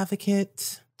 I'm an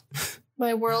advocate.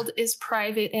 My world is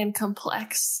private and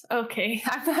complex. Okay,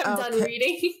 I'm done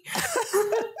reading.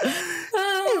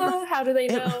 How do they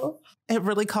know? It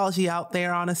really calls you out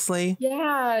there, honestly.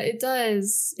 Yeah, it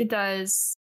does. It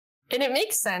does. And it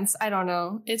makes sense. I don't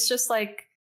know. It's just like,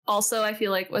 also, I feel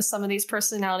like with some of these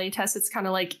personality tests, it's kind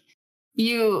of like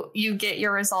you get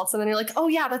your results and then you're like, oh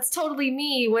yeah, that's totally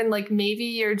me, when like maybe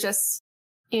you're just,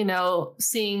 you know,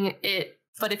 seeing it,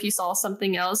 but if you saw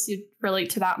something else, you'd relate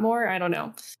to that more. I don't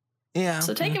know. Yeah.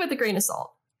 So take it with a grain of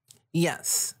salt.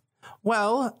 Yes.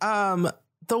 Well,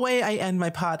 the way I end my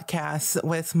podcast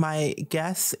with my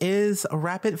guests is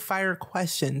rapid fire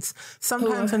questions.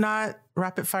 Sometimes they're not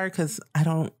rapid fire because I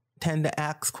don't tend to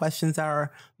ask questions that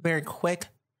are very quick,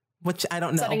 which I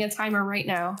don't know. Setting a timer right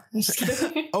now.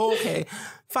 Okay.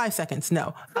 5 seconds.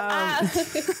 No.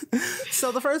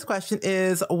 So the first question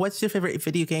is, what's your favorite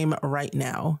video game right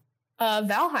now?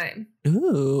 Valheim.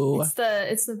 Ooh.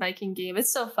 It's the Viking game.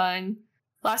 It's so fun.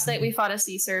 Last night we fought a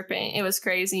sea serpent. It was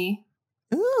crazy.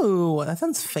 Ooh, that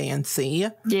sounds fancy.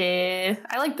 Yeah,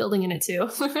 I like building in it too.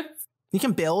 You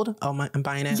can build? Oh, I'm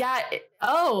buying it. Yeah.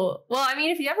 Well, I mean,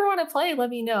 if you ever want to play, let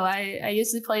me know. I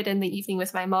usually play it in the evening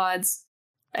with my mods,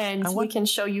 and we can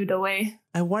show you the way.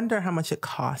 I wonder how much it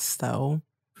costs, though.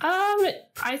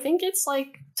 I think it's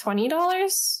like $20.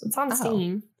 It's on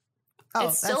Steam. Oh,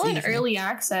 it's still in early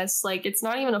access. Like, it's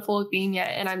not even a full game yet,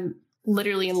 and I'm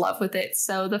literally in love with it.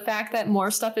 So the fact that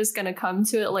more stuff is going to come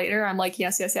to it later, I'm like,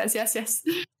 yes.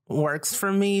 Works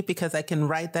for me because I can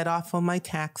write that off on my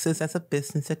taxes as a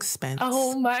business expense.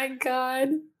 Oh my God.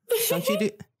 Don't you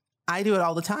do? I do it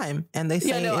all the time. And they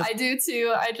say, yeah, no, I do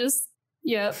too.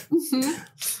 Yep.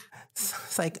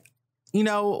 It's like, you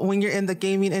know, when you're in the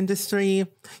gaming industry,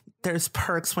 there's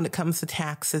perks when it comes to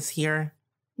taxes here.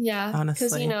 Yeah. Honestly.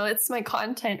 Because, you know, it's my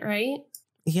content, right?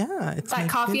 Yeah. It's that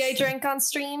coffee I drank on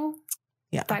stream.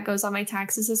 Yeah. That goes on my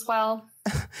taxes as well.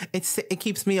 It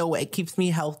keeps me awake, keeps me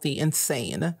healthy and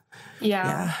sane.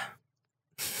 Yeah.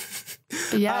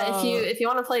 If you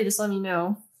want to play, just let me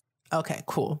know. Okay,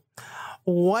 cool.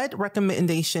 What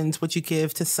recommendations would you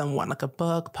give to someone, like a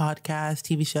book, podcast,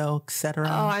 TV show, etc.?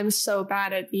 Oh, I'm so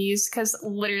bad at these because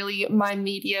literally my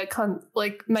media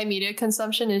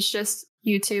consumption is just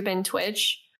YouTube and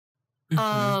Twitch.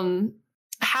 Mm-hmm.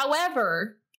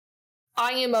 However,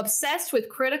 I am obsessed with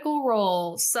Critical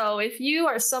Role. So if you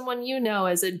are someone you know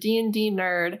as a D&D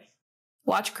nerd,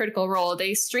 watch Critical Role.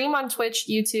 They stream on Twitch,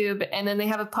 YouTube, and then they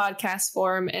have a podcast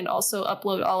form and also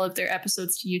upload all of their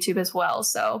episodes to YouTube as well.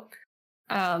 So,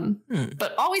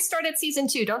 but always start at season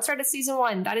 2. Don't start at season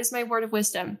 1. That is my word of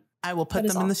wisdom. I will put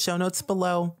them in the show notes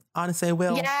below. Honestly, I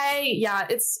will. Yay! Yeah,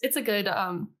 it's a good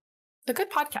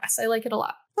podcast. I like it a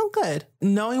lot. Oh, good.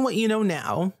 Knowing what you know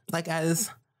now, like as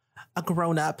a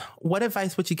grown up, what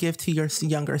advice would you give to your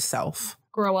younger self?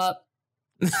 Grow up.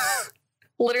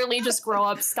 Literally just grow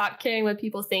up. Stop caring what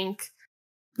people think.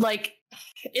 Like,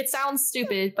 it sounds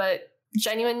stupid, but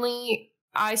genuinely,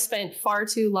 I spent far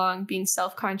too long being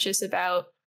self-conscious about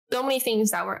so many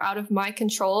things that were out of my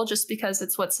control just because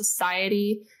it's what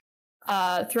society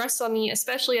thrusts on me,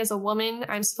 especially as a woman.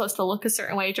 I'm supposed to look a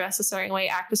certain way, dress a certain way,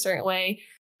 act a certain way,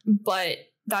 but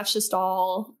that's just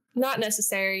all not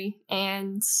necessary.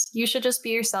 And you should just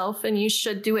be yourself, and you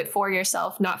should do it for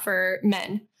yourself, not for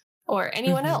men or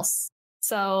anyone else.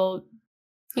 So,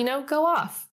 you know, go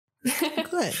off.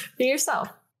 Good. Be yourself.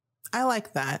 I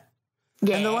like that.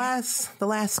 Yeah. And the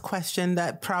last question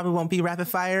that probably won't be rapid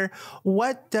fire.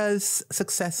 What does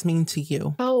success mean to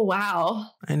you? Oh,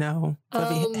 wow. I know.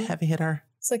 Heavy hitter.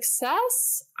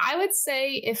 Success? I would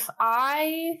say if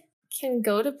I can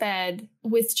go to bed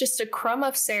with just a crumb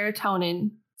of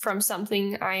serotonin from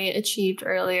something I achieved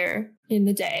earlier in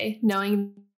the day,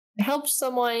 knowing I helped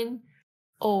someone,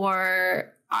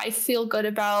 or I feel good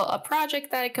about a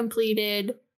project that I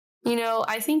completed, you know,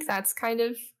 I think that's kind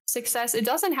of success. It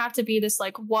doesn't have to be this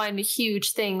like one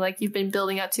huge thing like you've been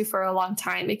building up to for a long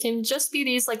time. It can just be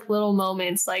these like little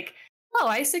moments like, oh,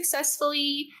 I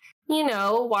successfully, you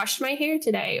know, washed my hair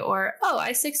today, or, oh,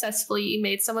 I successfully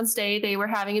made someone's day. They were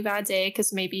having a bad day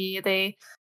because maybe they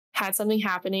had something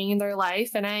happening in their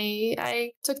life and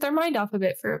I took their mind off of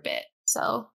it for a bit.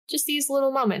 So just these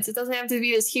little moments. It doesn't have to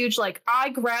be this huge, like, I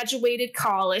graduated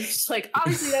college. Like,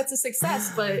 obviously that's a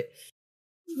success, but,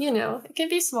 you know, it can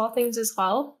be small things as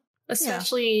well,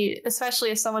 especially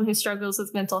as someone who struggles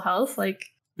with mental health. Like,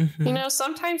 you know,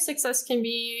 sometimes success can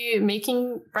be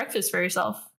making breakfast for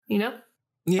yourself, you know?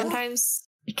 Yeah. Sometimes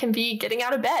it can be getting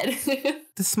out of bed.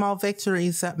 The small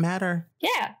victories that matter.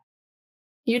 Yeah.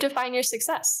 You define your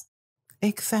success.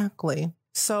 Exactly.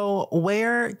 So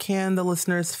where can the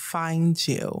listeners find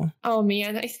you? Oh,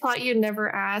 man, I thought you'd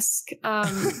never ask.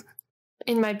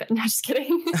 In my bed. No, just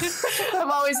kidding. I'm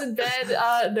always in bed.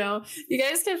 No, you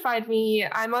guys can find me.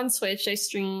 I'm on Twitch. I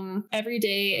stream every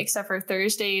day except for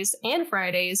Thursdays and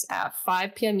Fridays at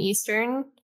 5 p.m. Eastern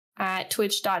at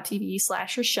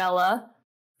twitch.tv/Risshella.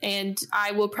 And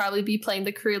I will probably be playing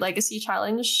the Career Legacy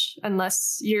Challenge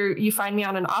unless you find me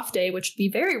on an off day, which would be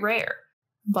very rare.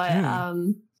 But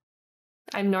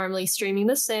I'm normally streaming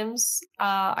The Sims.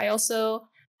 I also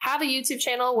have a YouTube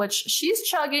channel, which she's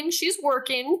chugging, she's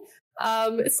working.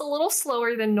 It's a little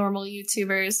slower than normal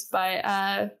YouTubers,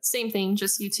 but same thing,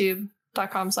 just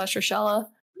youtube.com/Risshella.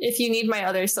 If you need my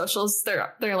other socials,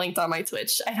 they're linked on my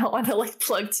Twitch. I don't want to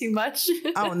plug too much.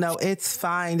 Oh no, it's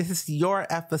fine. This is your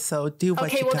episode. Do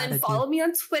what you gotta do. Okay, well then follow me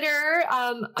on Twitter.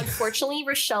 Unfortunately,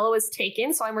 Risshella was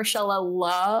taken, so I'm Risshella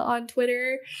La on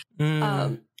Twitter.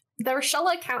 The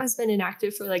Risshella account has been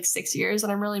inactive for 6 years,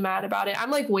 and I'm really mad about it.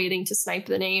 I'm waiting to snipe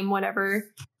the name whenever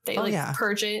they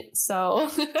purge it.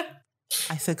 So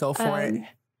I said go for it.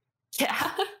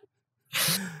 Yeah.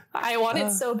 I want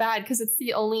it so bad because it's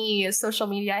the only social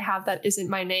media I have that isn't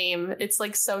my name. It's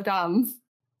so dumb.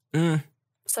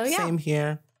 So yeah. Same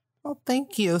here. Well,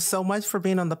 thank you so much for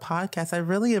being on the podcast. I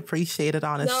really appreciate it,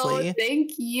 honestly. No,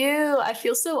 thank you. I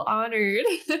feel so honored.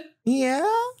 Yeah?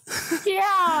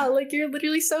 Yeah, you're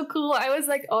literally so cool. I was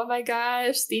oh my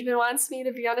gosh, Steven wants me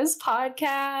to be on his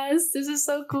podcast. This is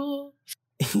so cool.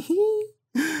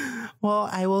 Well,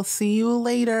 I will see you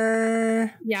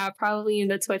later. Yeah, probably in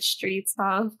the Twitch streets,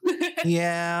 huh?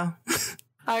 Yeah.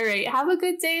 All right. Have a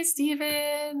good day,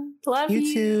 Steven. Love you.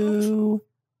 You too.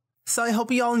 So I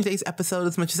hope you all enjoyed today's episode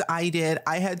as much as I did.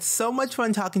 I had so much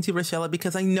fun talking to Risshella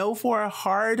because I know for a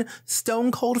hard,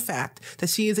 stone cold fact that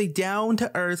she is a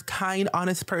down-to-earth, kind,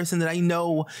 honest person that I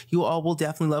know you all will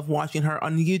definitely love watching her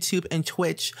on YouTube and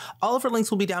Twitch. All of her links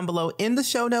will be down below in the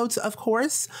show notes, of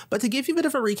course. But to give you a bit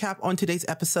of a recap on today's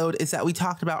episode is that we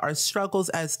talked about our struggles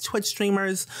as Twitch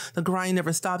streamers, the grind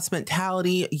never stops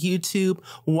mentality, YouTube,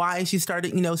 why she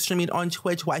started, streaming on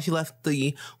Twitch, why she left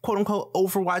the quote-unquote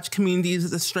Overwatch communities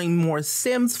to stream more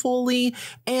Sims fully,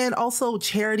 and also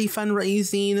charity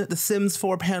fundraising, the Sims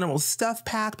 4 Paranormal Stuff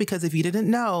Pack, because if you didn't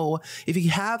know, if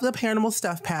you have the Paranormal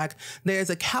Stuff Pack,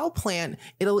 there's a cow plant.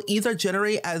 It'll either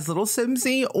generate as Little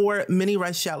Simsy or Mini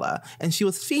Risshella, and she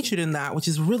was featured in that, which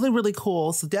is really, really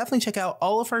cool. So definitely check out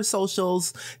all of her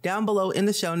socials down below in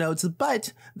the show notes.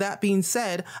 But that being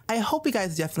said, I hope you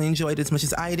guys definitely enjoyed it as much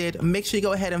as I did. Make sure you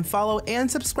go ahead and follow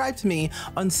and subscribe to me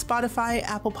on Spotify,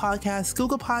 Apple Podcasts,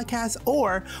 Google Podcasts,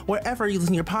 or wherever you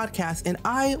listen to your podcast, and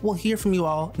I will hear from you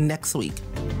all next week.